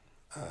missing.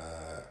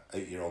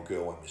 8-year-old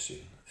girl went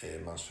missing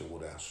in Mansfield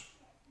Woodhouse,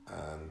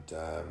 and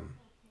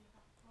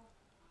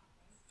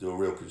there were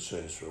real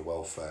concerns for her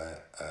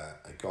welfare.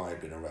 A guy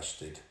had been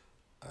arrested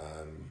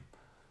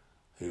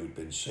who had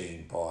been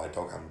seen by a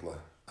dog handler,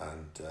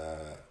 and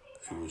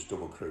who was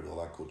double crewed with a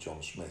lad called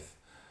John Smith,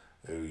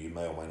 who you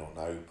may or may not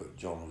know, but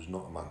John was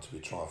not a man to be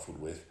trifled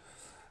with.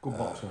 Good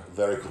boxer.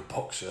 Very good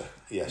boxer,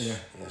 yes. Yeah.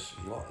 Yes.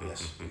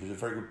 He was a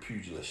very good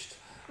pugilist.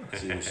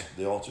 He was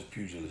the art of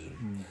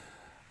pugilism.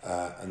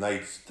 And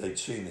they'd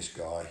seen this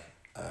guy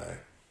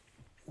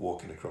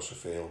walking across a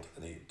field,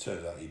 and it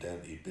turns out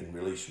he'd been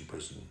released from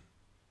prison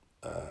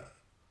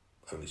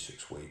only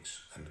 6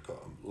 weeks, and got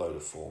a load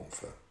of form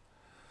for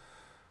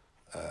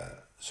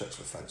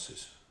sexual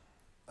offences.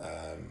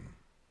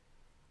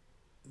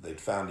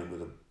 They'd found him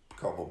with a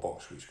cardboard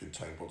box which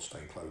contained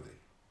bloodstained clothing,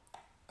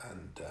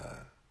 and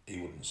he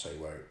wouldn't say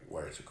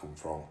where it had come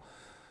from.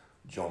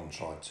 John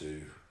tried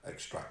to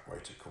extract where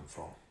it had come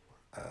from.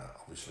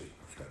 Obviously,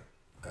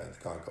 the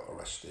guy got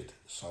arrested,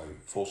 so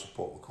Force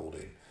Support were called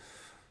in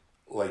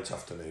late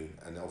afternoon,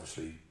 and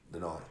obviously the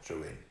night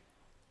drew in,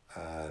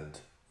 and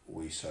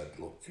we said,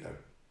 look,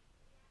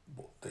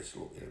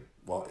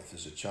 what if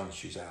there's a chance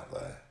she's out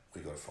there,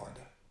 we've got to find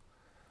her.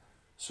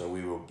 So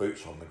we were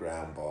boots on the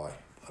ground by,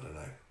 I don't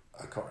know,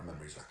 I can't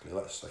remember exactly,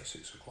 let's say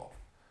 6 o'clock,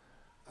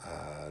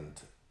 and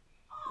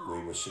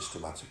we were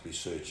systematically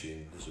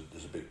searching.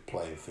 There's a big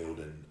playing field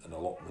and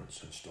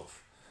allotments and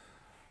stuff,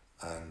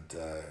 and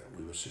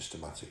we were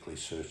systematically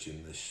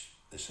searching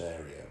this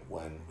area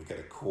when we get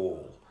a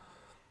call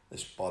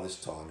By this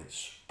time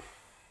it's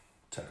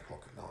 10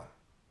 o'clock at night,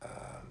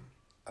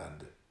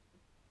 and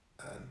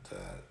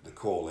the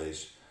call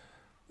is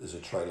there's a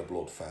trail of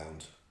blood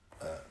found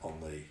on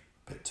the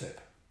pit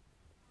tip.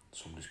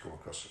 Somebody's come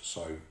across it,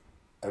 so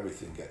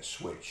everything gets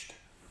switched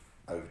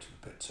over to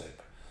the pit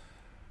tip.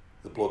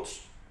 The blood's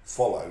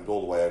followed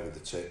all the way over the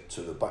tip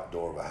to the back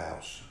door of a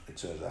house. It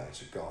turns out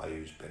it's a guy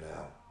who's been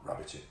out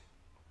rabbiting.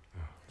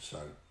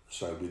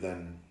 So we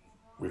then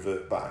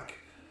revert back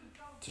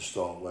to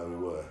start where we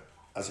were.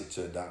 As it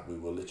turned out, we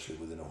were literally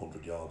within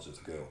 100 yards of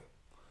the girl.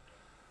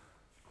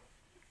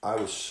 I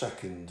was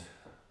second.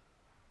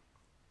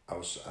 I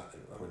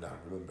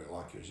remember it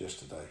like it was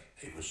yesterday.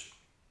 It was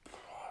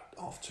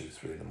 2:30,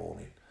 3 in the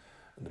morning,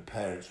 and the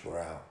parents were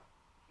out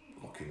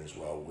looking as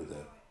well with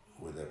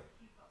a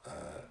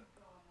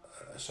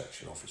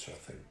section officer, I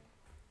think.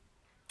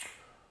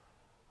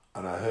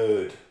 And I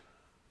heard,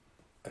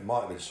 it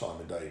might have been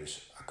Simon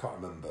Davis, I can't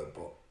remember,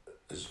 but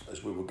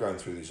as we were going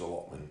through these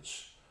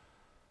allotments,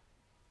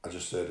 I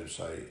just heard him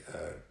say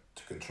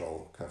to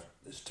control,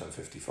 it's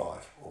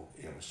 10:55, or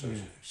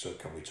so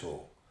can we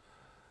talk?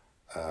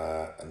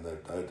 And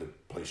I heard the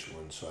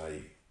policewoman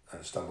say,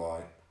 stand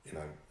by,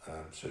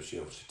 so she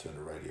obviously turned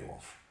the radio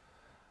off.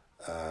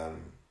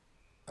 And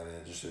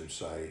then I just heard him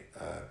say,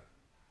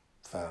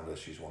 found her,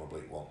 she's one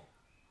oblique one.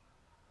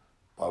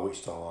 By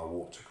which time I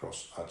walked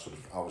across, I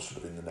was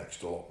sort of in the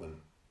next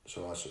allotment,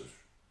 so I sort of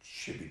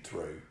shibbied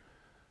through,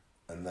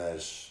 and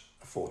there's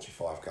a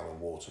 45-gallon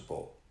water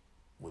butt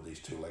with these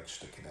two legs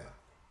sticking out.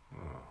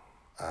 Oh.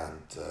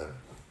 And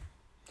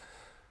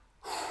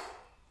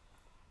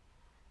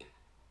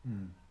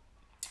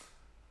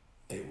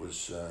it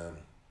was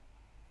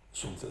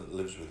something that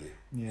lives with you.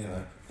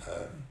 Yeah.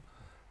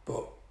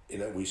 But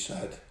we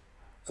said,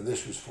 and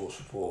this was for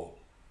support,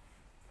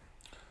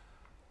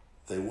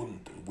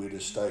 we'd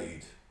have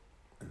stayed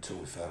until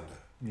we found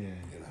her. Yeah.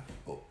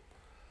 But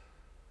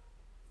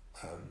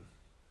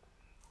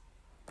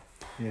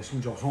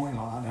some jobs aren't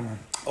like that, don't they?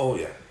 Oh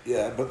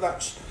yeah, but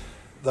that's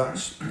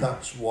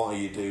why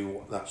you do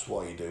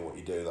what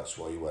you do. That's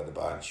why you wear the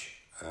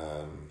badge,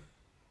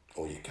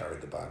 or you carry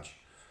the badge,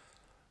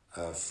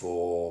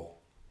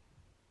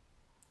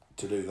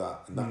 to do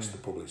that, and that's the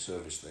public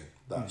service thing.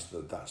 That's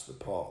the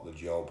part of the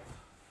job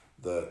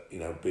that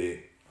be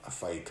it a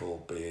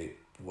fatal, be it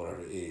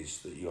whatever it is,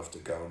 that you have to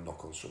go and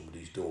knock on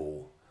somebody's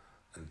door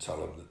and tell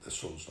them that the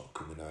son's not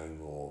coming home,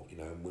 or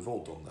and we've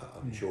all done that.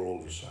 I'm sure all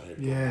of us have.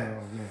 Yeah.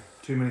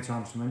 Too many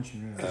times to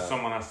mention, really. Because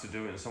someone has to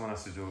do it, and someone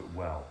has to do it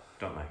well,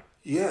 don't they?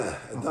 Yeah,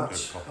 and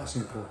that's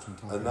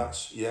important. And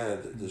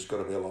there's got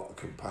to be a lot of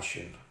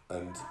compassion,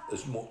 and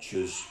as much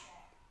as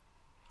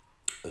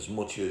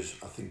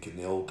I think in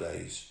the old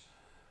days,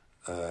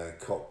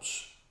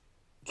 cops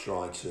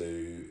tried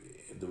to.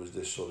 There was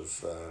this sort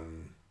of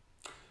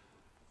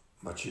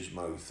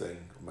machismo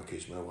thing,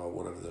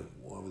 whatever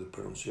the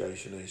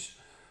pronunciation is,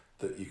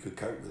 that you could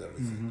cope with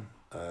everything,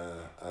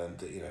 and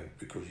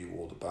because you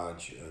wore the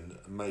badge, and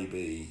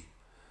maybe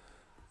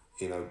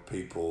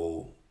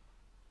people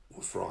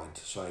were frightened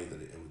to say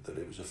that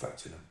it was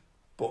affecting them,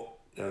 but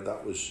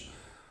that was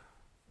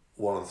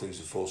one of the things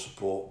for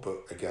support.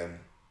 But again,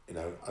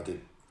 I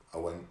did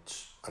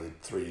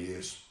 3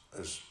 years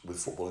with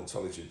football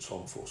intelligence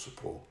on force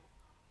support,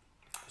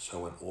 so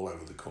I went all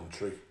over the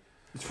country.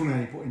 It's funny how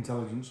you put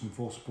intelligence and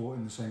force support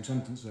in the same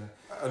sentence there.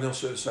 Only on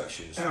certain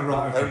sections. Oh,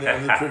 right. Okay.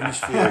 Only the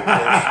privileged few.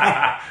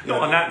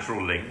 Not a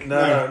natural link.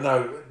 No.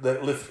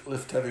 That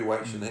lift heavy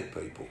weights and hit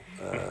people,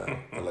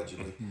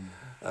 allegedly.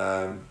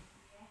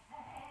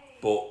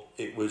 But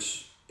it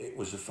was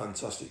a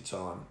fantastic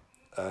time,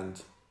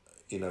 and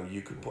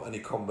you could put any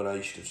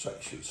combination of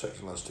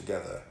section lads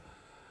together,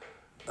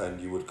 and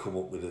you would come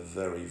up with a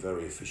very,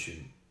 very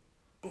efficient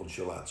bunch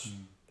of lads.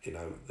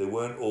 They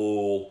weren't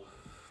all.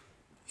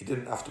 You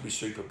didn't have to be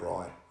super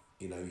bright,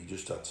 you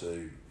just had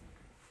to,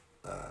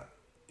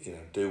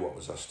 do what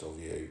was asked of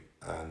you,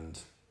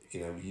 and,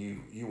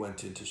 you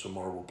went into some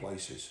horrible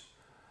places,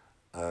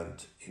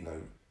 and,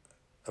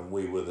 and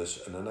we were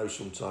this, and I know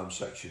sometimes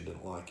section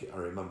didn't like it. I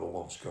remember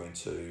once going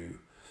to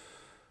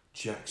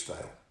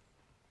Jacksdale,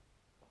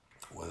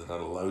 where they had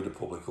a load of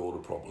public order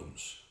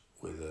problems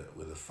with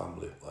a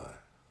family up there,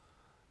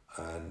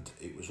 and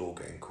it was all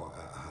getting quite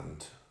out of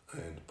hand,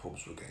 and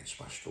pubs were getting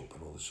smashed up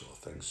and all this sort of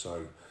thing,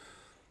 so.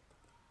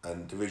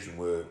 And Division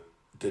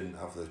didn't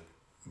have the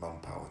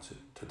manpower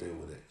to deal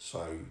with it,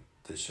 so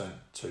they sent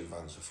 2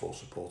 vans of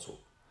force support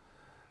up,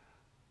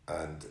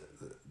 and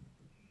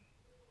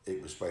it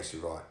was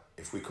basically right.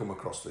 If we come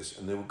across this,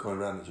 and they were going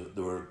around,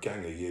 there were a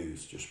gang of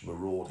youths, just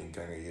marauding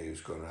gang of youths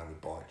going around with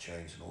bike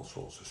chains and all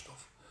sorts of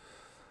stuff,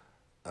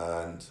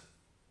 and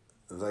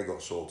they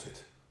got sorted.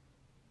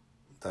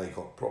 They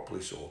got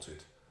properly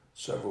sorted.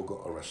 Several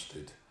got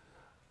arrested,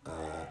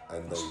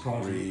 and they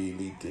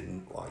really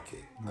didn't like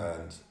it,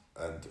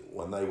 And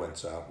when they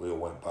went out, we all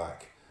went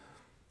back,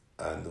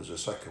 and there was a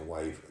second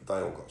wave. They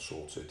all got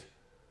sorted,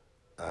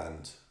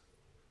 and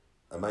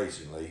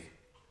amazingly,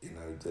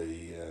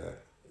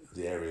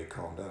 the area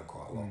calmed down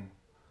quite a lot,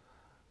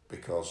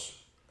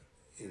 because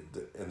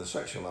in the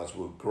section lads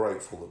were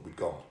grateful that we'd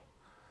gone.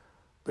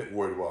 Bit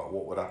worried about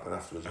what would happen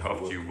afterwards.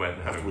 After you went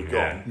after home, we'd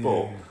yeah.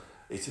 gone,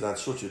 but it had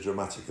such a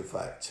dramatic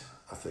effect.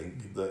 I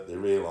think that they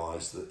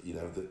realised that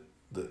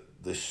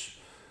that this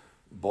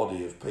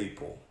body of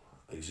people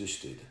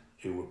existed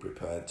who were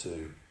prepared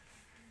to,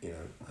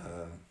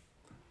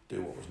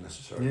 do what was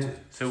necessary. Yeah. To.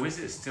 So is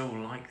it still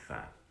like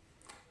that?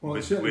 Well, it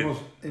With- certainly with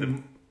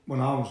was when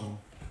I was on.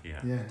 Yeah.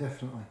 Yeah,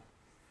 definitely.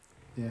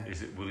 Yeah.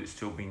 Will it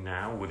still be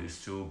now? Would it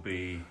still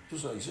be? It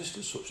doesn't exist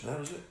as such now,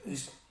 is it?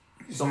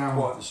 It's now not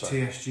quite the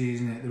same. TSG,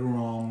 isn't it? They're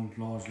unarmed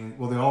largely.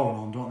 Well, they are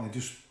unarmed, aren't they?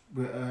 Just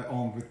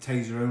armed with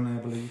taser only,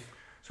 I believe.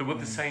 So would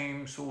the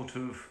same sort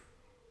of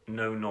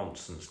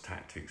no-nonsense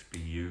tactics be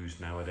used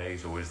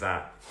nowadays, or is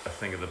that a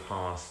thing of the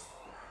past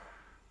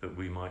that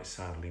we might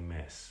sadly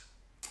miss?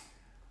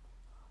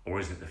 Or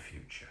is it the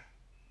future?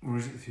 Or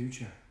is it the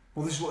future?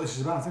 Well, this is what this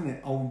is about, isn't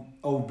it?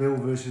 Old Bill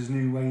versus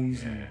new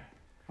ways. Yeah. And,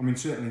 I mean,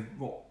 certainly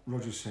what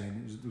Roger's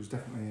saying, there was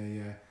definitely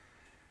a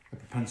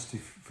propensity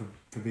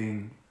for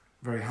being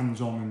very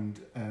hands-on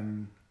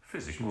and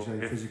Physical. shall we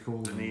say, If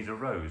physical, the and need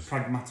arose.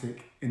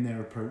 pragmatic in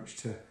their approach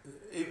to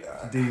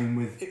dealing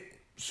with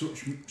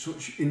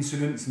such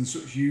incidents and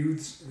such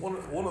youths.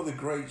 One of the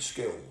great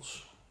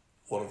skills,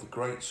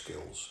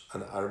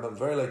 and I remember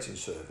very late in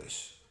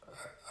service,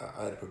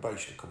 I had a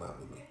probationer come out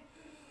with me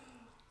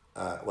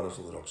when I was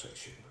on the dog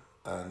section,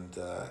 and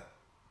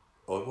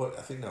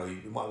I think no,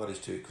 he might have had his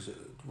two because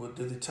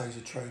did they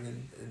taser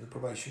training in the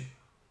probation?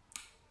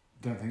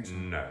 Don't think so.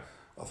 No.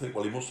 I think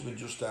he must have been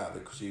just out of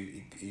it because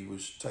he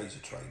was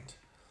taser trained.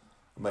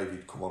 Maybe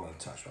he'd come on an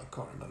attachment, I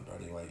can't remember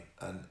anyway.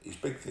 And his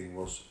big thing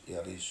was he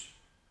had his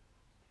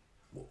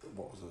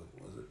what was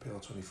it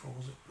PR24?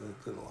 Was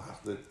it the little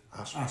the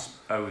hasp?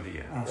 Oh, the He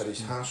had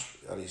his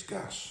hasp, had his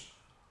gas,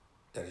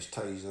 he had his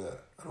taser,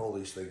 and all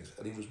these things.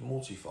 And he was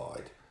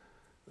mortified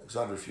because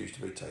I'd refused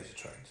to be taser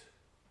trained.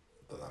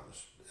 But that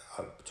was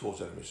towards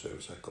the end of my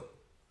service. I got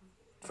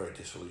very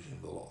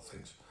disillusioned with a lot of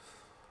things.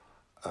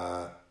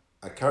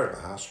 I carried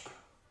my hasp,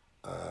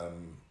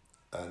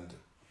 and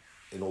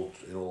in all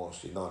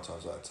honesty, 9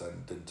 times out of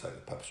 10 didn't take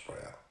the pepper spray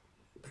out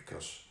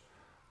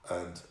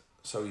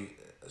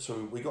so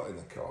we got in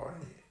the car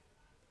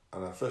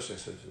and the first thing I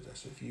said to him, I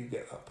said, if you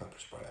get that pepper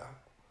spray out,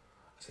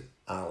 I said,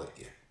 I'll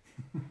hit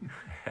you.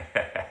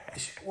 He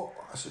said, what?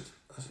 I said,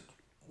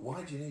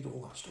 why do you need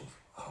all that stuff?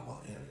 Oh,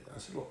 well, I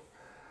said, look,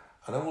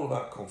 I know all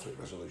about conflict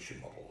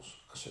resolution models.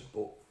 I said,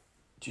 but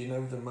do you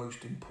know the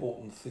most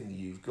important thing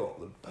you've got,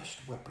 the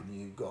best weapon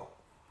you've got?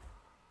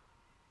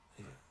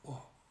 He went,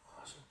 what?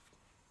 I said,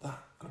 that.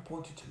 And I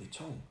pointed to my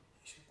tongue.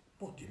 He said,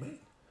 what do you mean?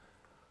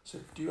 I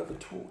said, do you ever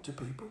talk to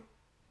people?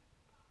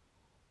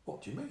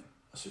 What do you mean?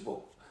 I said,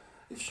 well,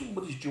 if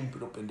somebody's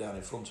jumping up and down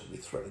in front of me,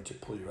 threatening to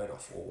pull your head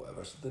off or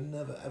whatever, I said, they're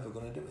never ever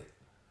going to do it.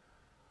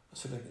 I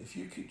said, if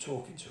you keep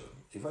talking to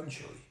them,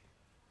 eventually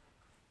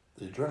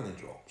the adrenaline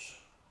drops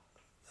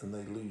and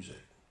they lose it.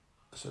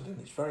 I said, and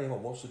it's very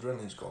hard. Once the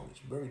adrenaline's gone, it's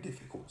very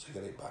difficult to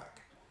get it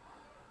back.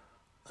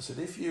 I said,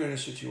 if you're in a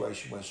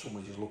situation where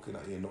somebody's just looking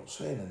at you and not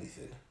saying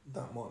anything,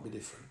 that might be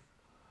different.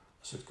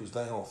 I said, because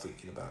they are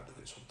thinking about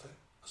doing something.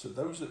 I said,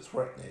 those that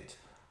threaten it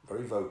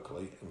very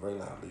vocally and very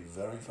loudly,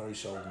 very, very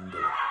seldom do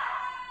it.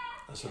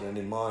 I said, and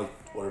in my,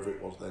 whatever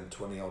it was then,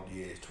 20-odd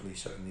years,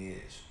 27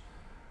 years,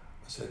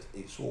 I said,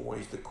 it's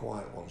always the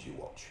quiet ones you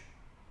watch.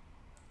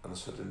 And I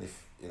said, and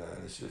if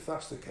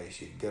that's the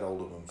case, you can get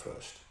hold of them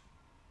first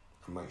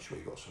and make sure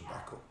you got some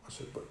backup. I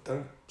said, but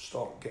don't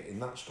start getting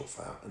that stuff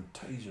out and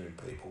tasering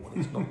people when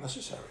it's not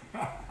necessary.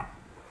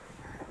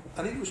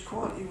 And he was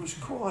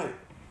quite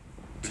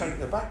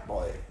taken aback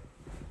by it.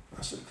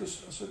 I said,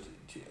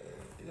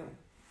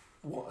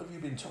 what have you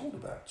been told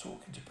about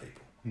talking to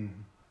people?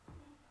 Mm-hmm.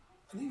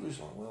 And he was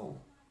like, well,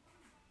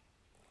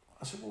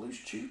 I said, well, who's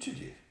tutored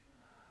you?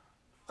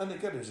 And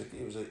again,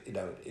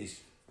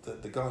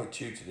 the guy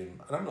tutored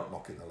him, and I'm not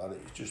knocking the lad,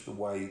 it was just the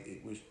way,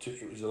 it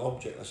was an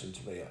object lesson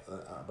to me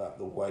about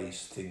the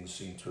ways things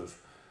seem to have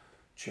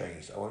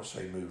changed. I won't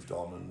say moved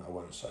on and I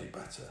won't say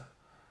better,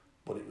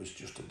 but it was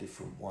just a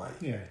different way.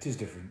 Yeah, it is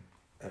different.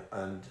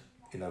 And,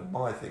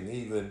 my thing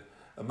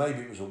and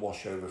maybe it was a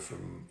washover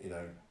from,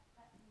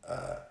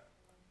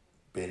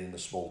 being in a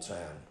small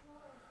town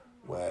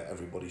where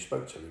everybody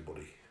spoke to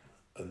everybody,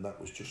 and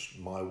that was just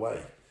my way.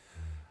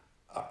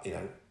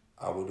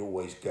 I would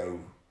always go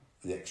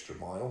the extra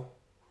mile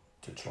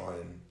to try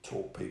and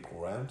talk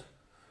people around,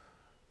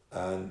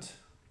 and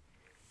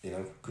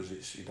because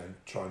it's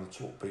trying to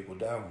talk people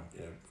down,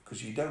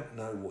 because you don't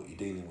know what you're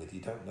dealing with.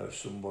 You don't know if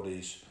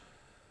somebody's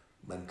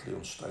mentally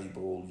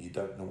unstable. You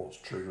don't know what's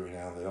triggering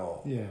how they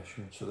are. Yeah,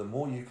 sure. So the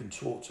more you can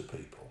talk to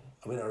people.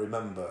 I mean, I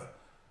remember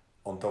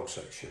on dog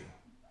section,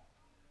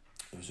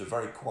 it was a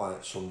very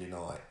quiet Sunday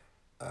night,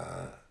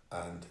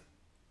 and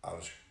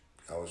I'd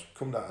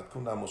come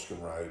down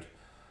Muscombe Road,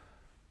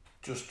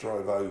 just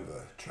drove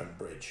over Trent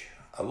Bridge.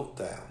 I looked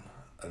down,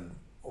 and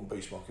on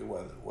Beast Market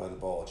where the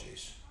barge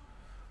is,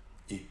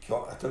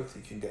 I don't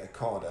think you can get a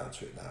car down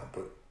to it now,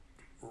 but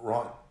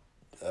right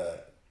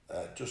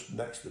just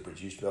next to the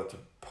bridge, you used to be able to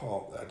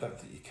park there. I don't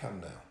think you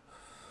can now.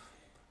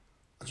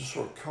 I just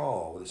saw a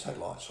car with its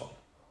headlights on.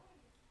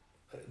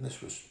 And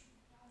this was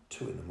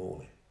 2 a.m.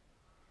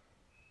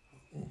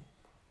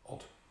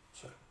 Odd.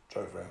 So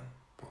drove round,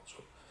 parked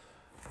up.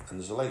 And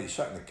there's a lady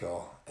sat in the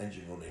car,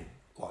 engine running,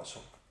 lights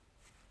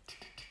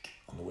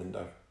on the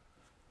window.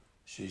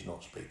 She's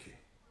not speaking.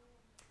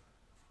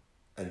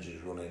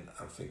 Engine's running.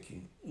 I'm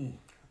thinking,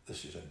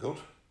 this isn't good.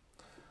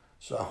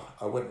 So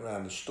I went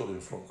round and stood in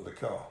front of the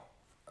car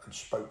and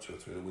spoke to her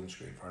through the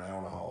windscreen for an hour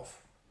and a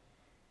half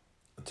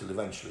until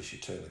eventually she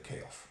turned the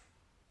key off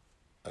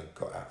and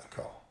got out of the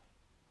car.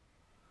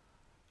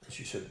 And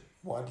she said,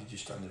 why did you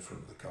stand in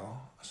front of the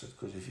car? I said,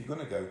 because if you're going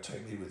to go,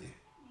 take me with you.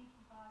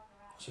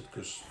 I said,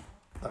 because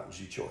that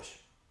was your choice.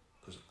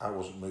 Because I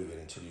wasn't moving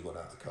until you got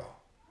out of the car.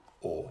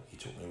 Or you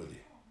took me with you.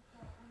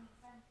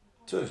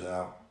 Turns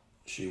out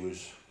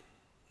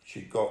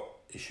she'd got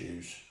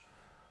issues.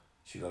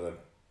 She'd had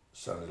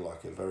sounded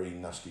like a very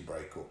nasty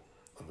breakup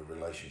of a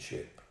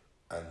relationship,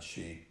 and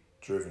she'd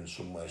driven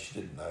somewhere she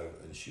didn't know,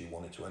 and she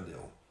wanted to end it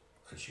all,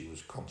 and she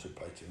was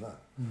contemplating that.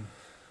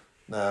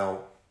 Now,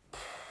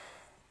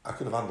 I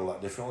could have handled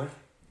that differently.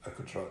 I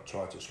could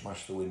try to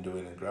smash the window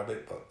in and grab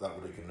it, but that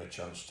would have given her a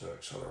chance to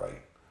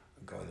accelerate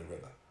and go in the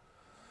river.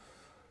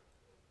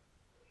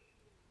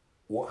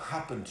 What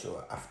happened to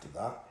her after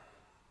that,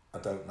 I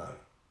don't know.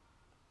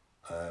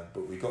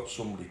 But we got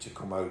somebody to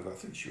come over. I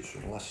think she was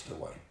from Leicester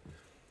way.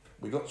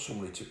 We got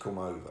somebody to come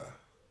over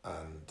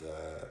and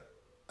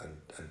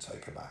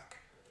take her back.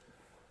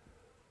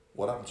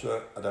 What happened to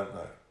her, I don't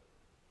know.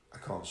 I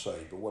can't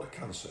say. But what I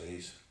can say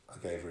is I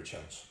gave her a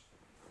chance.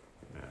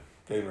 Yeah.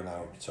 Gave her an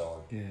hour of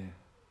time. Yeah.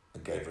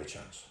 And gave her a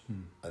chance.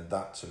 And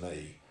that to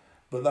me,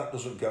 but that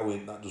doesn't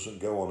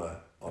go on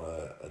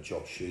a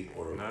job sheet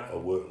or a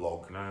work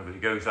log. No, but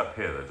it goes up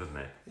here though, doesn't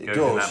it? It goes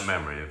does. in that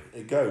memory of.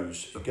 It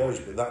goes.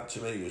 But that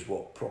to me was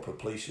what proper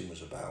policing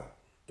was about.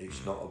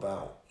 It's not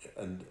about.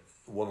 And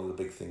one of the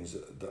big things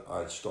that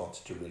I'd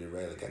started to really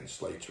rail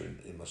against later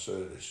in my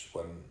service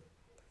when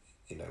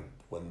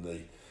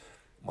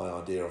my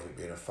idea of it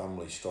being a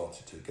family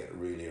started to get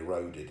really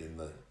eroded in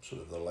the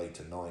sort of the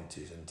later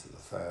 90s into the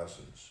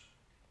thousands,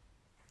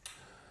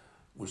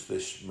 was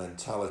this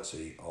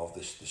mentality of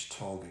this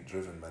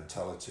target-driven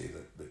mentality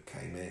that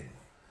came in,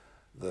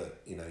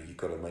 that, you've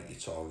got to make your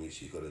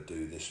targets, you've got to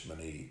do this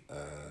many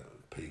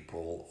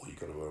people, or you've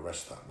got to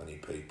arrest that many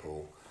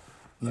people.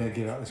 Yeah,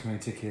 give out this many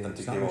tickets. And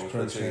to that give much out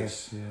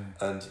process. tickets.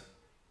 Yeah.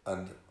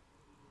 And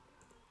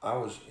I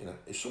was,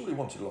 if somebody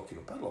wanted locking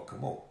up, I'd lock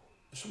them up.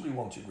 If somebody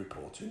wanted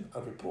reporting,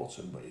 I'd report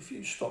them. But if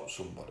you stop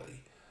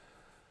somebody,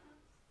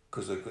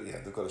 because they've got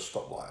a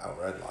stoplight out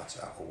or headlights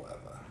out or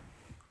whatever,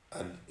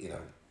 and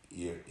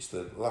it's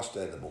the last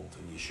day of the month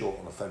and you're short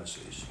on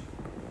offences,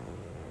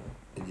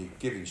 and you're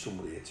giving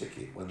somebody a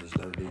ticket when there's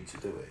no need to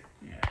do it.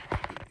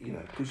 Yeah.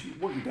 Because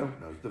what you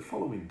don't know is the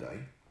following day,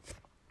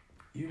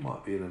 you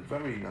might be in a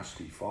very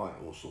nasty fight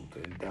or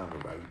something down the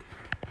road,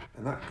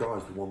 and that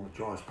guy's the one that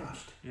drives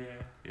past.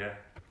 Yeah.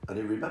 And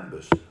he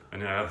remembers.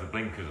 And he'll have the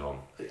blinkers on.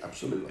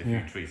 Absolutely. If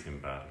you treat him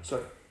badly.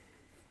 So,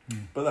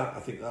 but I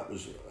think that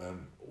was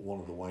one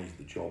of the ways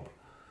the job,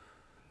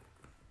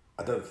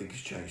 I don't think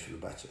it's changed for the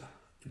better.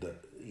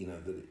 That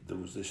there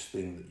was this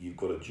thing that you've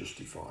got to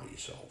justify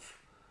yourself.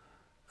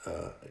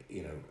 I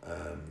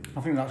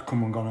think that's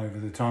come and gone over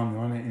the time,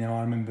 though, hasn't it?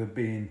 I remember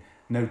being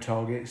no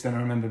targets, then I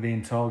remember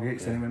being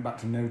targets, then it went back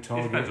to no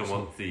targets. It depends on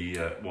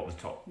what the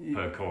top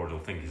per corridor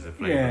think is the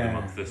flavour of the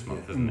month this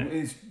month, isn't it?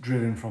 It's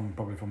driven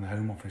probably from the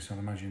Home Office, I'd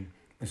imagine,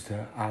 as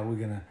to how we're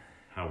going to...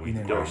 How we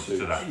dance to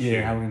that tune.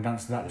 Yeah, how we can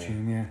dance to that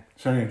tune, yeah.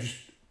 So anyway, just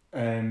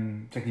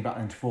taking you back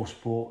into force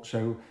support.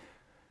 So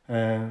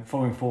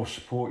following force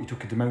support, you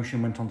took a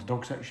demotion, went on to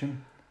dog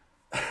section.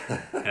 Is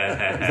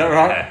that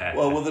right?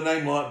 Well, with a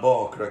name like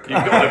Barker, you've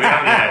got to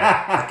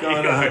be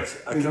on there.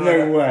 There's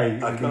no way.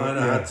 I kind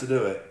of had to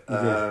do it.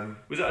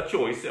 Was that a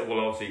choice? Well,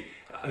 obviously,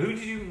 who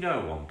did you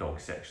know on dog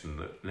section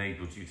that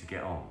enabled you to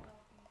get on?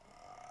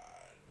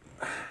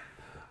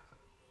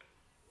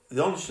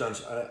 The honest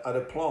answer, I'd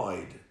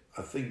applied,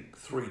 I think,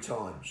 3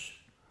 times.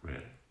 Really?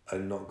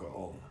 And not got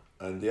on.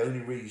 And the only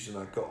reason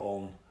I got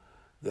on,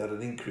 they had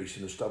an increase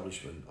in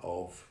establishment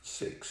of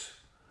 6.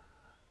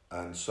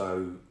 And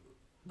so,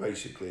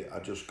 basically, I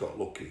just got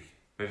lucky.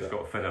 They just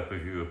got fed up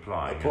with you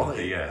applying. For God's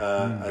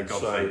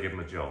sake, give them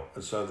a job.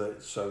 And so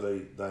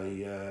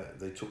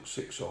they took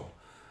 6 on.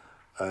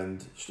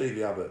 And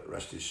Stevie Abbott,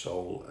 rest his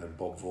soul, and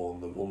Bob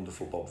Vaughan, the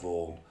wonderful Bob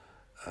Vaughan,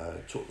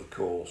 took the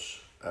course,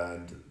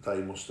 and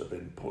they must have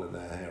been pulling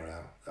their hair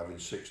out, having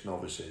 6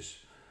 novices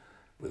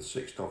with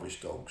 6 novice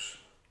dogs.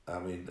 I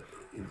mean,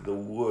 the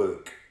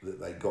work that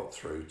they got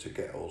through to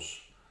get us,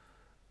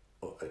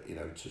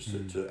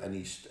 to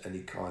any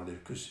kind of,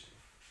 because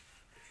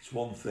it's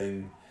one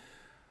thing.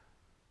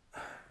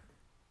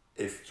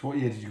 So what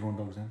year did you go on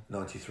dogs then?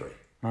 93.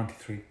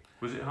 93.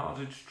 Was it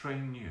harder to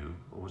train you,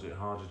 or was it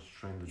harder to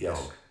train the Yes.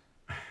 dog?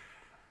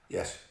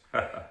 Yes,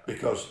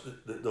 because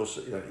those,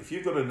 if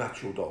you've got a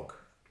natural dog,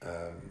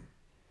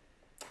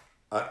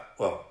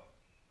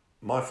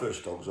 my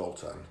first dog,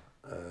 Zoltan,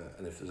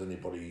 and if there's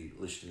anybody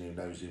listening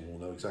who knows him will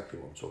know exactly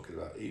what I'm talking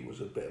about. He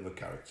was a bit of a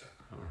character.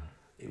 All right.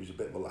 He was a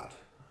bit of a lad.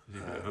 Is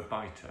he a bit of a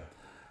biter?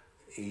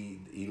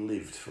 He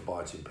lived for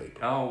biting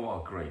people. Oh,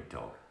 what a great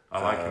dog.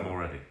 I like him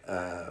already.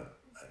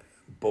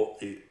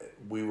 But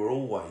we were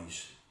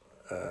always...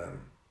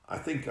 I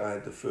think I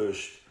had the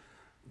first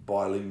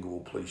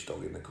bilingual police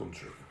dog in the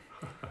country.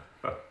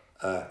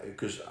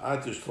 Because I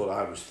just thought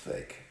I was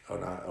thick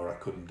or I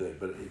couldn't do it.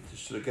 But to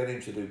sort of get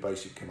him to do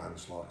basic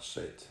commands like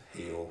sit,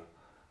 heel,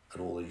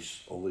 and all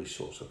these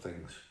sorts of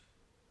things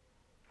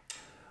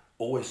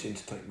always seemed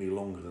to take me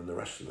longer than the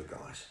rest of the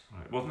guys.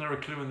 Right. Wasn't there a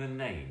clue in the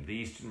name, the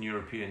Eastern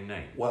European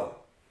name?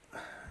 Well,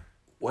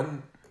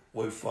 when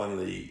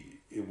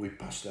we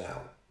passed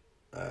out,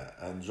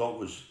 and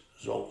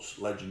Zolt's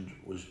legend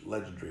was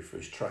legendary for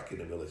his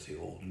tracking ability,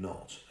 or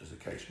not, as the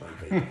case may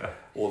be.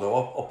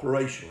 Although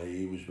operationally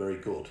he was very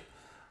good,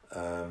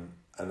 and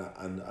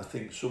I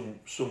think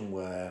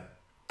somewhere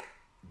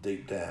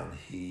deep down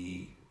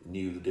he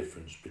knew the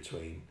difference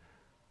between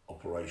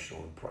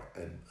operational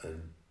and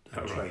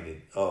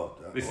training.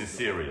 Right. This is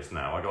serious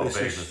now. I got to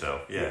behave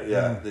myself. Yeah.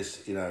 Yeah.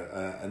 This,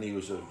 and he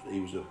was a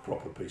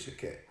proper piece of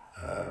kit.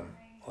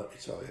 Let me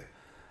tell you,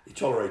 he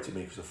tolerated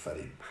me because I fed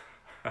him.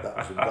 That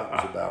was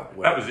about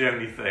where. That was the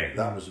only thing.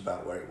 That was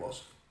about where it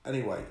was.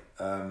 Anyway,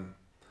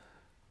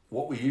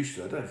 what we used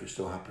to, I don't know if it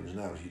still happens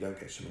now, is you don't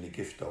get so many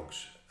gift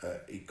dogs.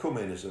 He'd come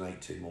in as an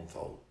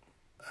 18-month-old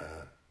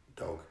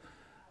dog,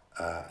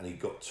 and he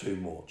got too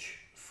much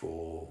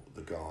for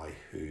the guy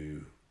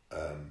who'd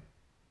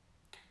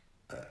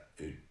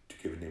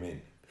given him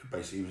in.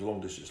 Basically, he was a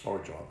long-distance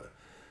lorry driver.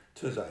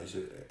 Turns out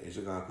he's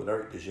a guy called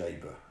Eric de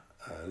Jaber,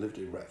 lived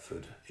in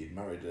Retford. He'd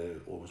married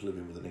or was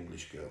living with an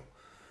English girl,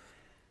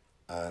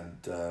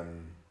 and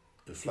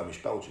a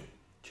Flemish-Belgian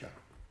chap.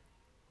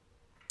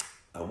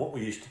 And what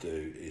we used to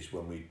do is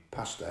when we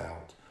passed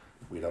out,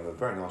 we'd have a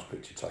very nice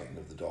picture taken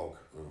of the dog,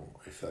 or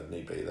if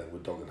need be, then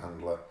with dog and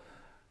handler,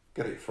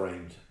 get it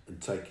framed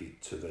and take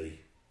it to the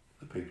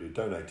people who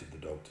donated the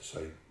dog to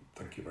say,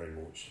 thank you very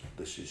much,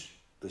 this is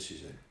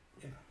it,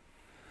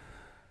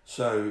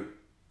 So,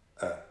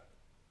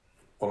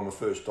 one of my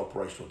first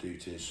operational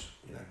duties,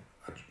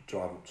 I'd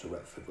drive up to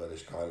Retford where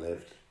this guy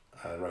lived,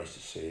 arranged to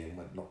see him,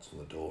 knocked on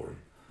the door, and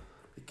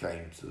he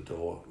came to the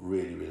door,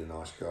 really, really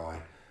nice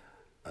guy,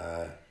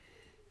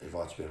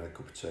 invited me to have a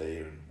cup of tea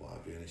and what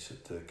have you, and he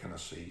said, can I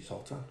see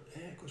Zoltan?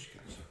 Yeah, of course you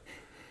can. So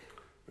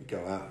we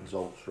go out and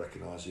Zolt's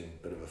recognising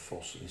a bit of a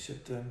fuss, and he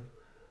said,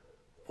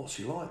 what's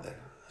he like then?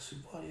 I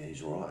said, well, yeah,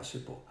 he's all right. I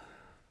said, but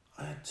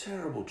I had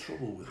terrible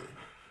trouble with him,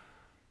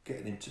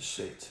 getting him to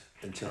sit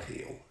and to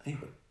heel. And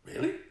he went,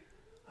 really?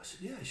 I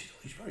said, yeah. He said,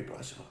 he's very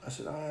bright. I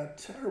said, I had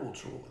terrible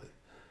trouble with him.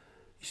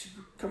 He said,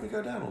 can we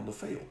go down on the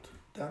field?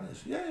 Down here? I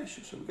said, yeah,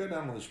 sure. So we go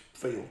down on this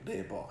field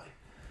nearby.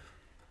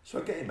 So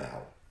I get him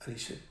out, and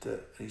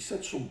he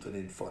said something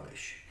in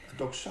Flemish. The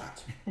dog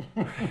sat.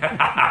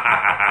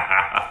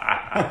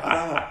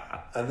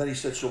 And then he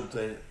said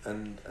something,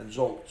 and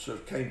Zolt sort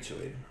of came to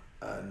him,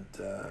 and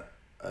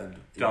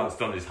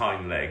danced on his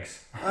hind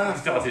legs. He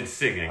started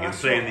singing and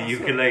playing the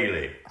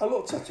ukulele. I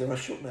looked at him, I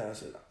shook my head, I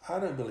said, I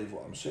don't believe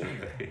what I'm seeing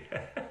here.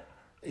 Yeah.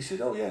 He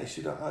said, oh yeah, I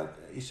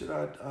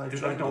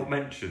Did I not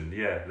mention,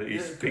 that he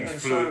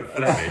speaks fluent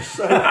Flemish?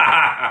 So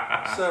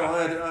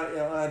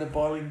I had a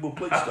bilingual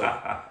police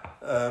dog.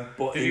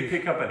 But did you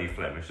pick up any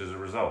Flemish as a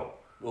result?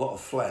 A lot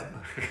of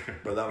phlegm,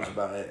 but that was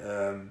about it.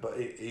 But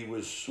he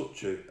was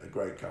such a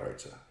great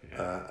character,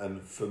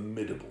 and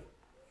formidable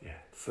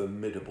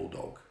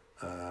dog.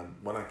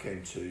 When I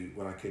came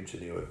to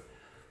Newark,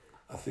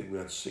 I think we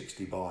had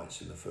 60 bites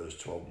in the first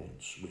 12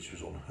 months, which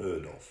was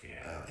unheard of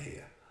out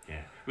here.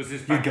 Yeah. Was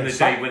this back in the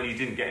day when you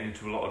didn't get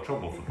into a lot of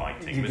trouble for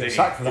biting? You get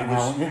sacked for that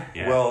now, wouldn't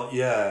you? Yeah. Well,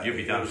 yeah. You'd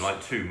be down to like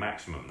 2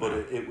 maximum. But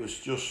it was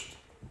just,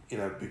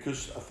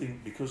 because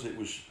it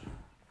was,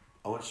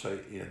 I won't say,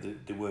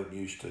 they weren't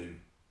used to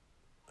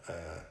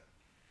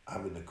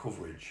having the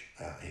coverage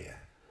out here,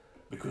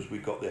 because we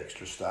got the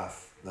extra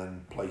staff,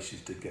 then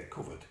places did get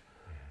covered.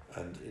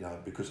 And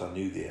because I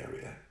knew the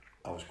area,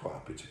 I was quite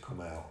happy to come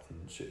out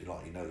and sit, the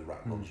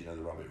rat runs, the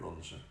rabbit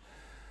runs,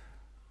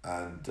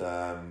 and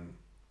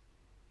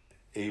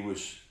it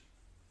was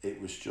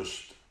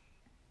just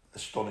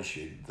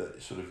astonishing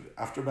that sort of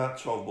after about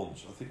 12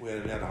 months, I think we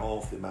only had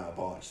half the amount of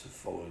bites the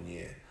following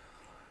year.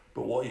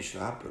 But what used to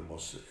happen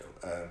was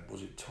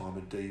it Time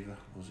of Diva?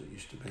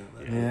 Used to be out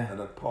there? Yeah. And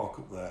I'd park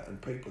up there,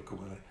 and people would come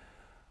and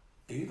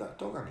are you that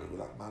dog handler with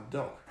that mad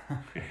dog?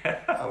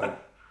 I went,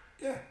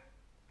 yeah.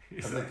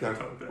 And they go,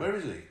 where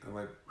is he? I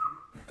went,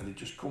 and he'd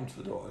just come to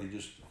the door, and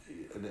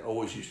it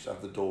always used to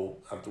have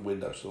the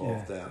window sort of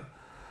half down,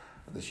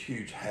 and this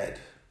huge head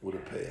would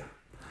appear.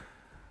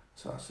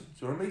 So I said,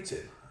 do you want to meet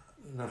him?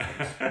 No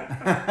thanks.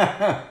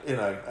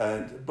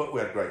 But we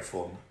had great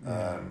fun,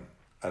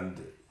 and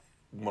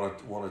one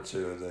or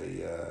two of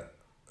the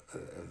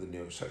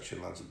Newark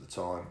section lads at the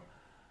time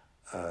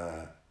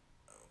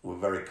were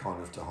very kind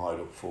enough to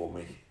hide up for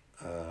me.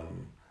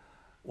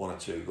 One or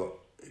two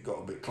got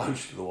a bit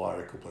close to the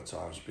wire a couple of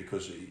times,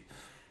 because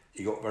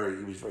he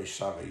was very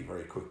savvy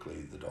very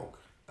quickly, the dog,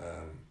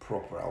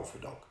 proper alpha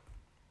dog.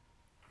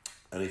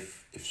 And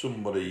if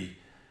somebody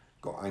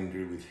got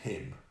angry with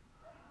him,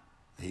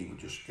 he would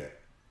just get,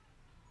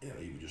 he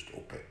would just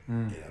up it.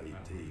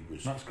 He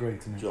was. That's great,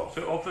 isn't it?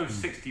 So of those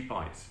 60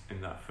 bites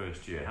in that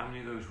first year, how many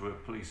of those were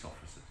police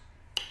officers?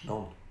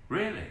 None.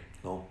 Really?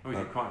 None. Oh, you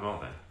did quite well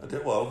then. I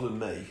did well, other than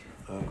me.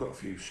 I've got a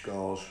few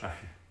scars.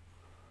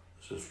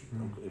 So if you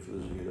look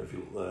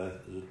there,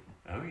 there's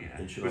Oh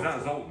yeah. Was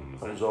that Zoltan?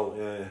 Was that it? was Zoltan,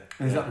 yeah.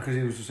 And is that because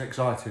he was just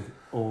excited,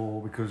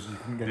 or because you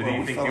couldn't get Did it? he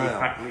we think fell you were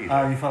out. pack leader?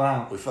 Oh, you fell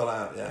out. We fell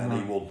out, yeah, and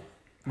he won.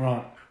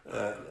 Right.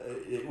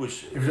 It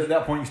was At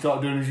that point you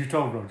started doing as you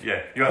told, Roger?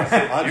 Yeah, you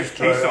had to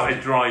sit, he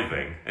started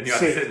driving and you had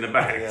to Sit. sit in the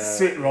back.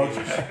 Sit,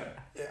 Roger.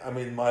 I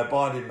mean, my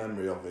abiding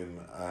memory of him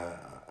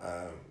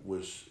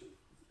was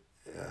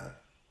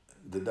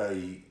the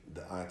day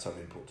that I had to have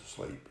him put to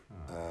sleep.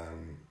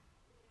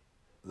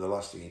 The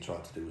last thing he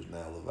tried to do was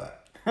nail the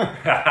vet.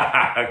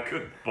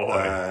 Good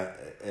boy.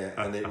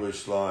 And it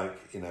was like,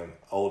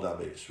 old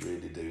habits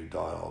really do die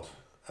hard.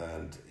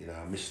 And,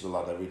 I miss the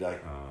lad every day.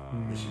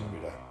 Miss him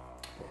every day.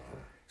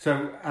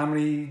 So, how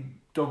many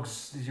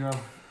dogs did you have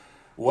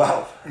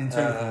Well, in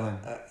total then?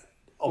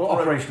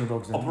 Operational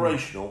dogs then?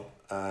 Operational.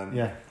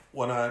 Yeah.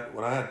 When I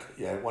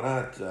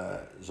had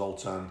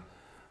Zoltan,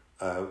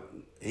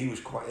 he was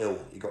quite ill.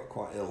 He got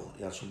quite ill.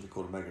 He had something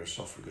called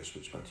megaesophagus,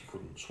 which meant he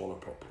couldn't swallow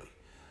properly.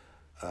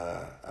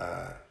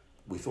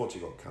 We thought he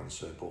got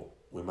cancer, but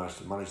we managed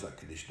to manage that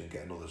condition and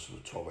get another sort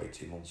of 12,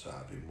 18 months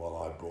out of him while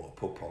I brought a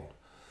pup on.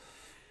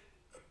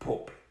 A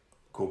pup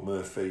called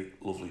Murphy,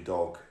 lovely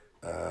dog,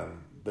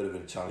 bit of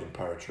an Italian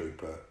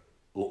paratrooper,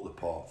 looked the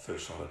part,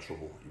 first sign of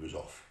trouble, he was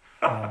off.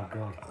 Oh,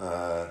 God.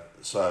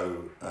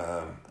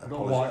 Got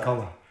a white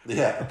collar.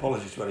 Yeah,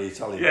 apologies to any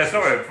Italian. Yeah,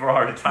 sorry for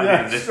our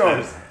Italian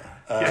listeners.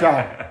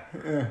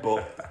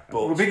 But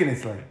we're big in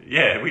Italy.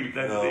 Yeah, we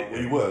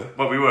were.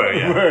 Well, we were,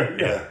 yeah. We were,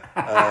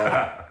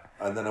 yeah.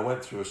 And then I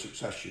went through a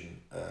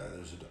succession.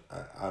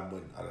 I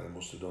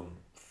must have done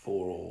 3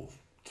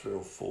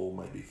 or 4,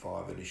 maybe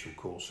 5 initial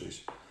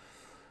courses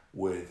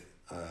with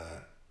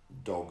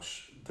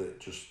dogs that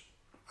just.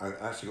 I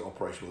actually got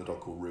operation with a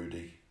dog called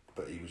Rudy,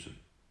 but he was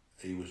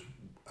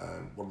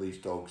one of these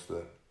dogs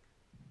that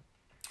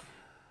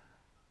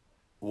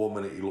one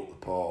minute he looked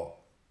the part,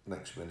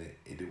 next minute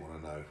he didn't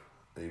want to know.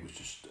 He was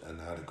just,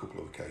 and I had a couple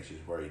of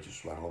occasions where he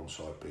just ran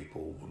alongside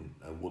people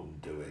and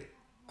wouldn't do it,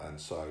 and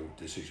so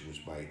decision was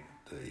made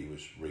that he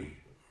was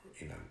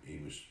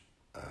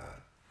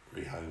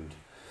rehomed.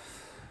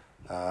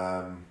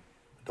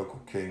 Dog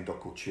called King, dog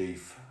called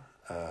Chief,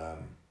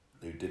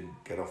 who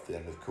didn't get off the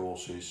end of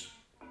courses,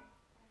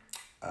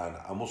 and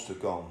I must have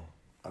gone,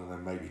 I don't know,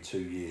 maybe 2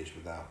 years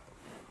without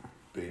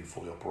being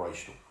fully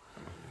operational.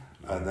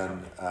 And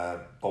then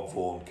Bob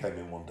Vaughan came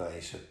in one day.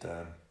 He said,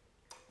 "I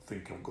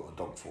think I've got a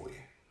dog for you."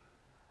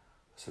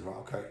 I said, "Right,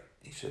 okay."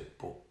 He said,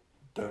 "But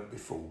don't be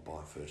fooled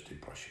by first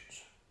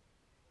impressions."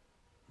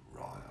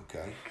 Right,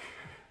 okay.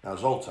 Now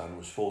Zoltan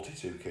was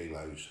 42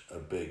 kilos, a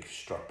big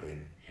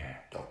strapping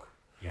dog.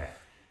 Yeah.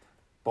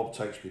 Bob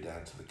takes me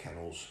down to the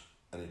kennels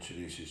and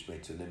introduces me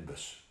to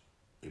Nimbus,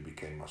 who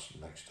became my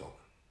next dog.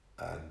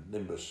 And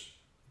Nimbus,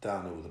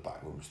 down there with the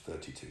back one, was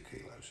 32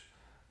 kilos.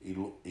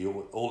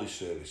 All his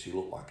service, he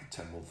looked like a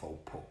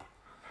 10-month-old pup.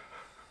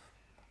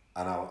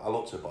 And I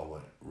looked at Bob and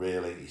went,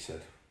 "Really?" He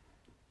said,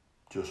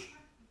 "Just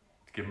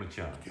give him a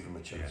chance. Give him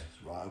a chance."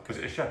 Yeah. Right, okay. Was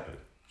it a shepherd?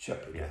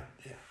 Shepherd,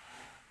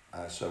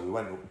 yeah. So we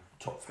went up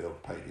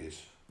Topfield,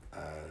 Peggy's,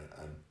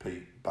 and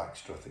Pete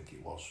Baxter, I think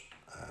it was.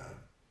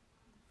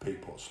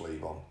 Pete put a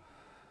sleeve on.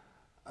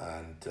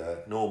 And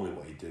normally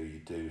what you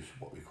do is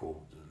what we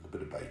call a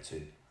bit of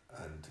baiting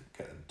and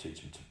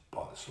teach them to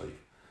bite the sleeve.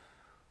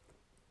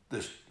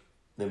 This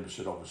Nimbus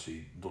had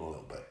obviously done a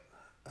little bit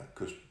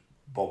because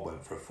Bob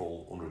went for a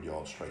full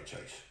 100-yard straight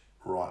chase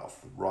right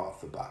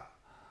off the bat.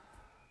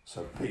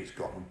 So Pete's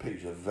got him.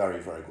 Pete's a very,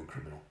 very good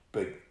criminal.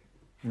 Big,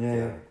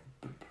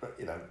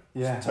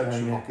 takes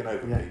some knocking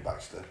over Pete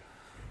Baxter.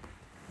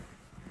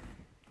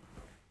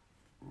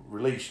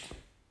 Released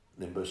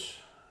Nimbus,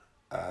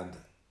 and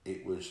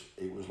it was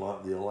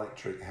like the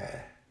electric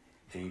hair.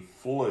 He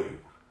flew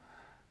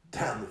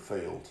down the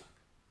field,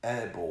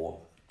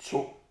 airborne,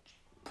 took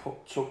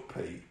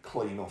Pete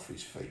clean off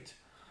his feet.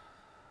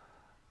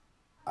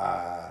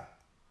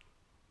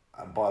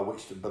 And by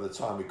the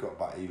time we got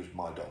back, he was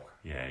my dog.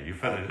 Yeah, you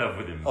fell in love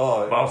with him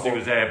whilst he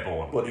was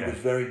airborne. But he was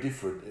very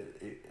different,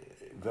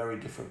 very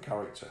different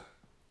character.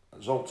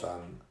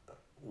 Zoltan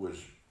was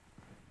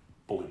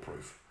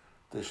bulletproof.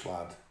 This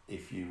lad,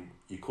 if you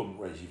couldn't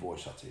raise your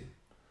voice at him,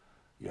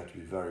 you had to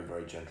be very,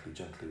 very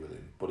gently with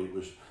him. But it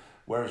was,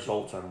 whereas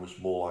Zoltan was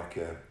more like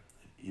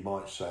you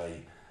might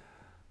say,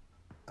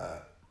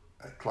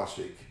 a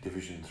classic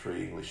Division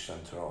 3 English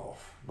centre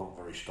half, not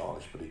very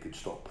stylish, but he could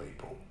stop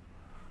people.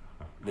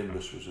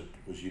 Nimbus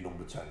was your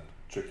number 10,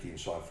 tricky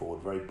inside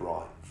forward, very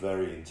bright,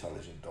 very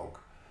intelligent dog,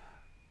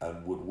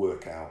 and would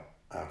work out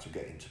how to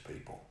get into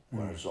people.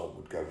 Whereas Zolt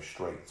would go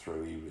straight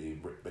through, he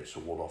ripped bits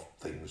of wood off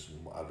things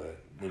and whatever.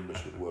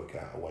 Nimbus would work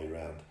out a way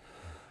round.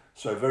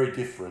 So very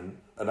different,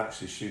 and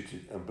actually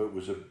suited, but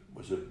was a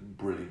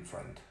brilliant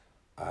friend.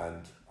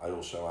 And I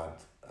also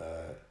had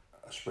a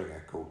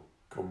Springer called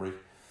Cymru,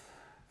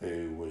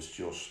 who was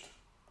just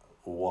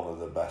one of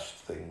the best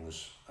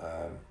things,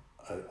 a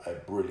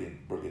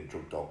brilliant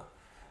drug dog.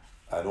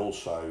 And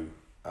also,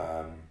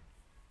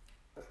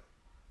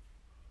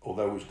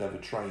 although he was never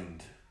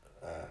trained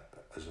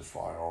as a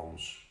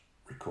firearms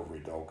recovery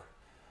dog,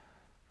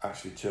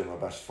 actually two of my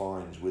best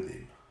finds with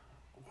him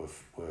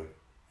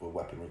were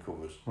weapon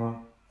recovers,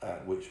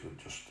 which were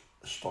just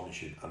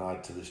astonishing.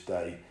 And to this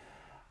day,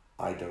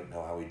 I don't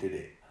know how he did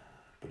it,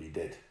 but he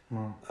did.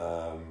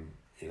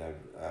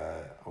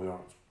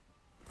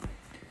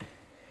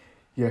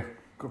 Yeah,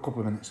 got a couple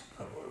of minutes.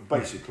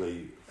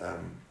 Basically,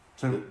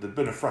 there'd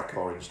been a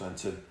fracas in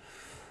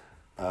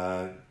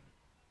Sneinton.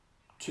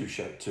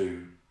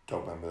 Two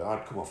dog members.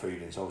 I'd come off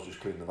evening, so I was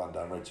just cleaning the van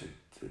down, ready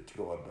to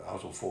go. I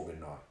was on 4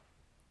 midnight.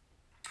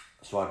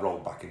 So I'd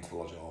rolled back into the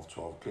lodge at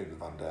 12:30, cleaned the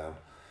van down.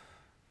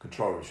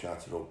 Controller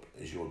shouted up,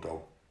 "Is your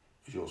dog,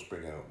 is your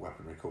Springer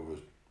weapon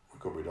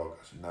recovery dog?"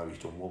 I said, "No, he's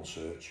done one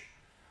search,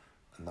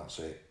 and that's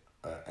it.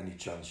 Any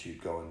chance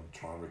you'd go and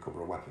try and recover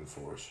a weapon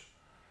for us?"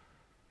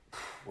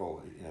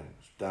 Well,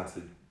 it's down to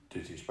the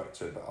duty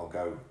inspector, but I'll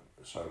go.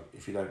 So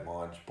if you don't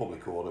mind, it's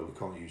public order, we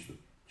can't use the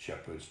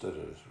Shepherds.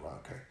 Right,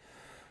 okay.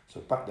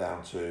 So back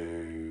down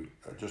to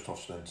just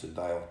off Sneinton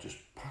Dale, just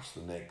past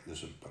the Nick. I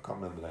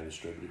can't remember the name of the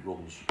street, but it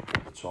runs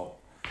at the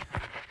top.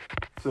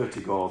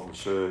 30 garden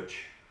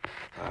search,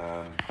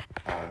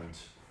 and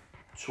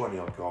 20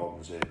 odd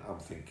gardens in. I'm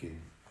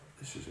thinking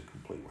this is a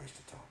complete waste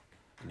of time.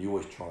 And you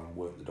always try and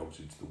work the dogs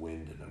into the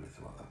wind and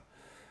everything like that.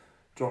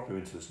 Drop him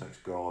into this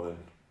next garden,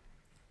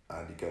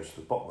 and he goes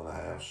to the bottom of the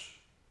house,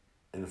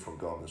 in the front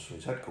garden, so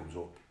his head comes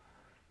up,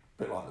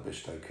 a bit like the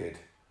Bisto kid,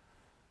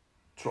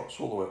 trots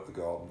all the way up the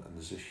garden, and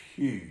there's this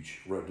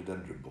huge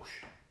rhododendron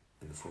bush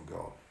in the front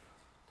garden.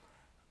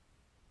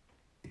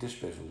 He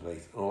disappears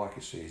underneath, and all I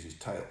can see is his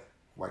tail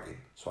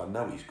wagging, so I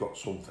know he's got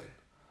something.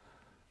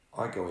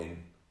 I go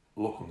in,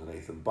 look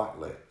underneath, and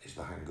backlit is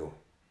the handgun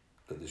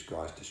that this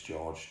guy's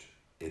discharged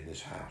in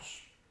this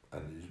house,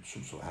 and it's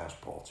some sort of house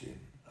party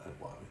and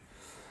whatever.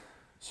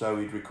 So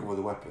he'd recover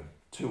the weapon.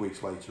 2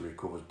 weeks later,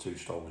 recovered 2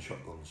 stolen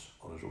shotguns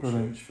on a drug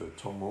search for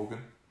Tom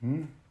Morgan.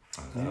 Tom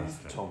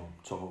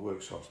at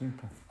Worksop.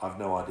 Super. I've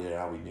no idea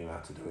how he knew how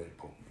to do it,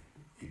 but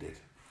he did.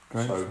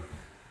 Great. So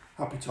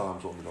happy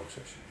times on the dog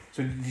section.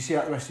 So did you see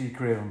out the rest of your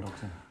career on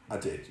dogs then? I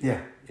did.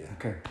 Yeah.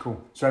 Okay,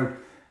 cool. So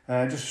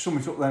just to sum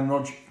it up then,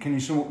 Rog, can you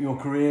sum up your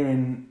career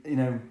in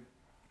a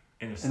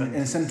sentence?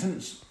 In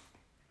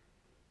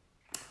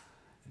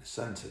a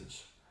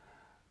sentence.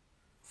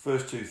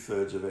 First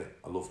 2/3 of it,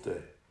 I loved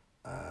it.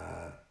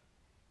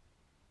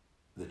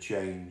 The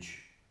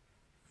change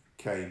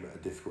came at a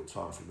difficult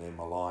time for me in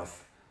my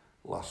life.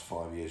 The last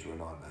 5 years were a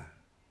nightmare.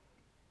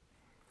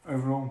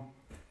 Overall,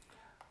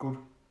 good.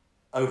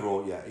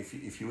 Overall, yeah.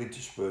 If you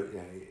intersperse,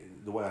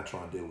 the way I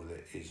try and deal with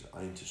it is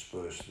I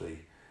intersperse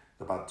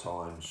the bad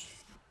times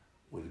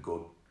with the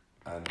good,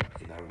 and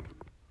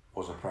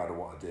was I proud of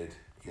what I did?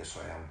 Yes,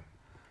 I am.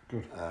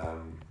 Good.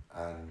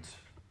 And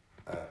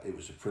it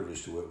was a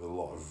privilege to work with a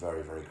lot of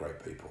very, very great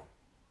people,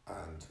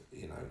 and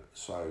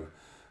so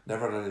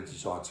never had any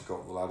desire to go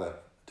up the ladder.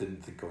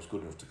 Didn't think I was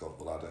good enough to go up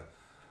the ladder,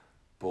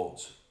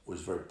 but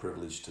was very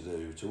privileged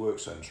to work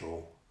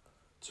central,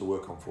 to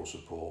work on full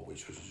support,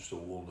 which was just a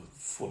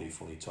wonderful,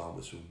 funny time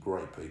with some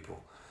great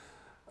people,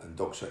 and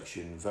dog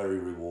section very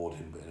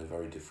rewarding, but in a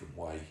very different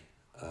way,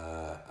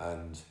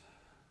 and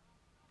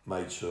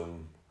made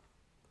some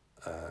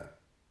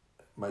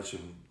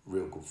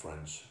real good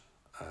friends,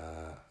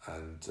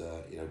 and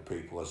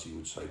people, as you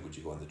would say, would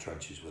you go in the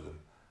trenches with them?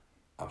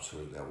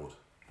 Absolutely, I would.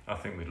 I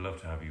think we'd love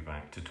to have you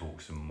back to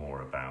talk some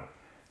more about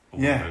all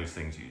of those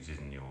things you did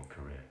in your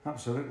career.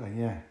 Absolutely,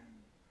 yeah.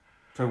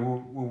 So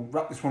we'll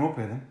wrap this one up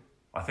here then.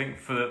 I think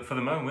for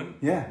the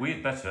moment,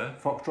 we'd better...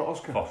 Foxtrot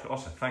Oscar. Foxtrot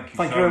Oscar, thank you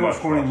very much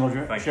for coming in,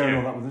 Roger. Thank sharing you.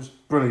 all that with us.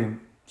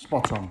 Brilliant.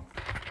 Spot on.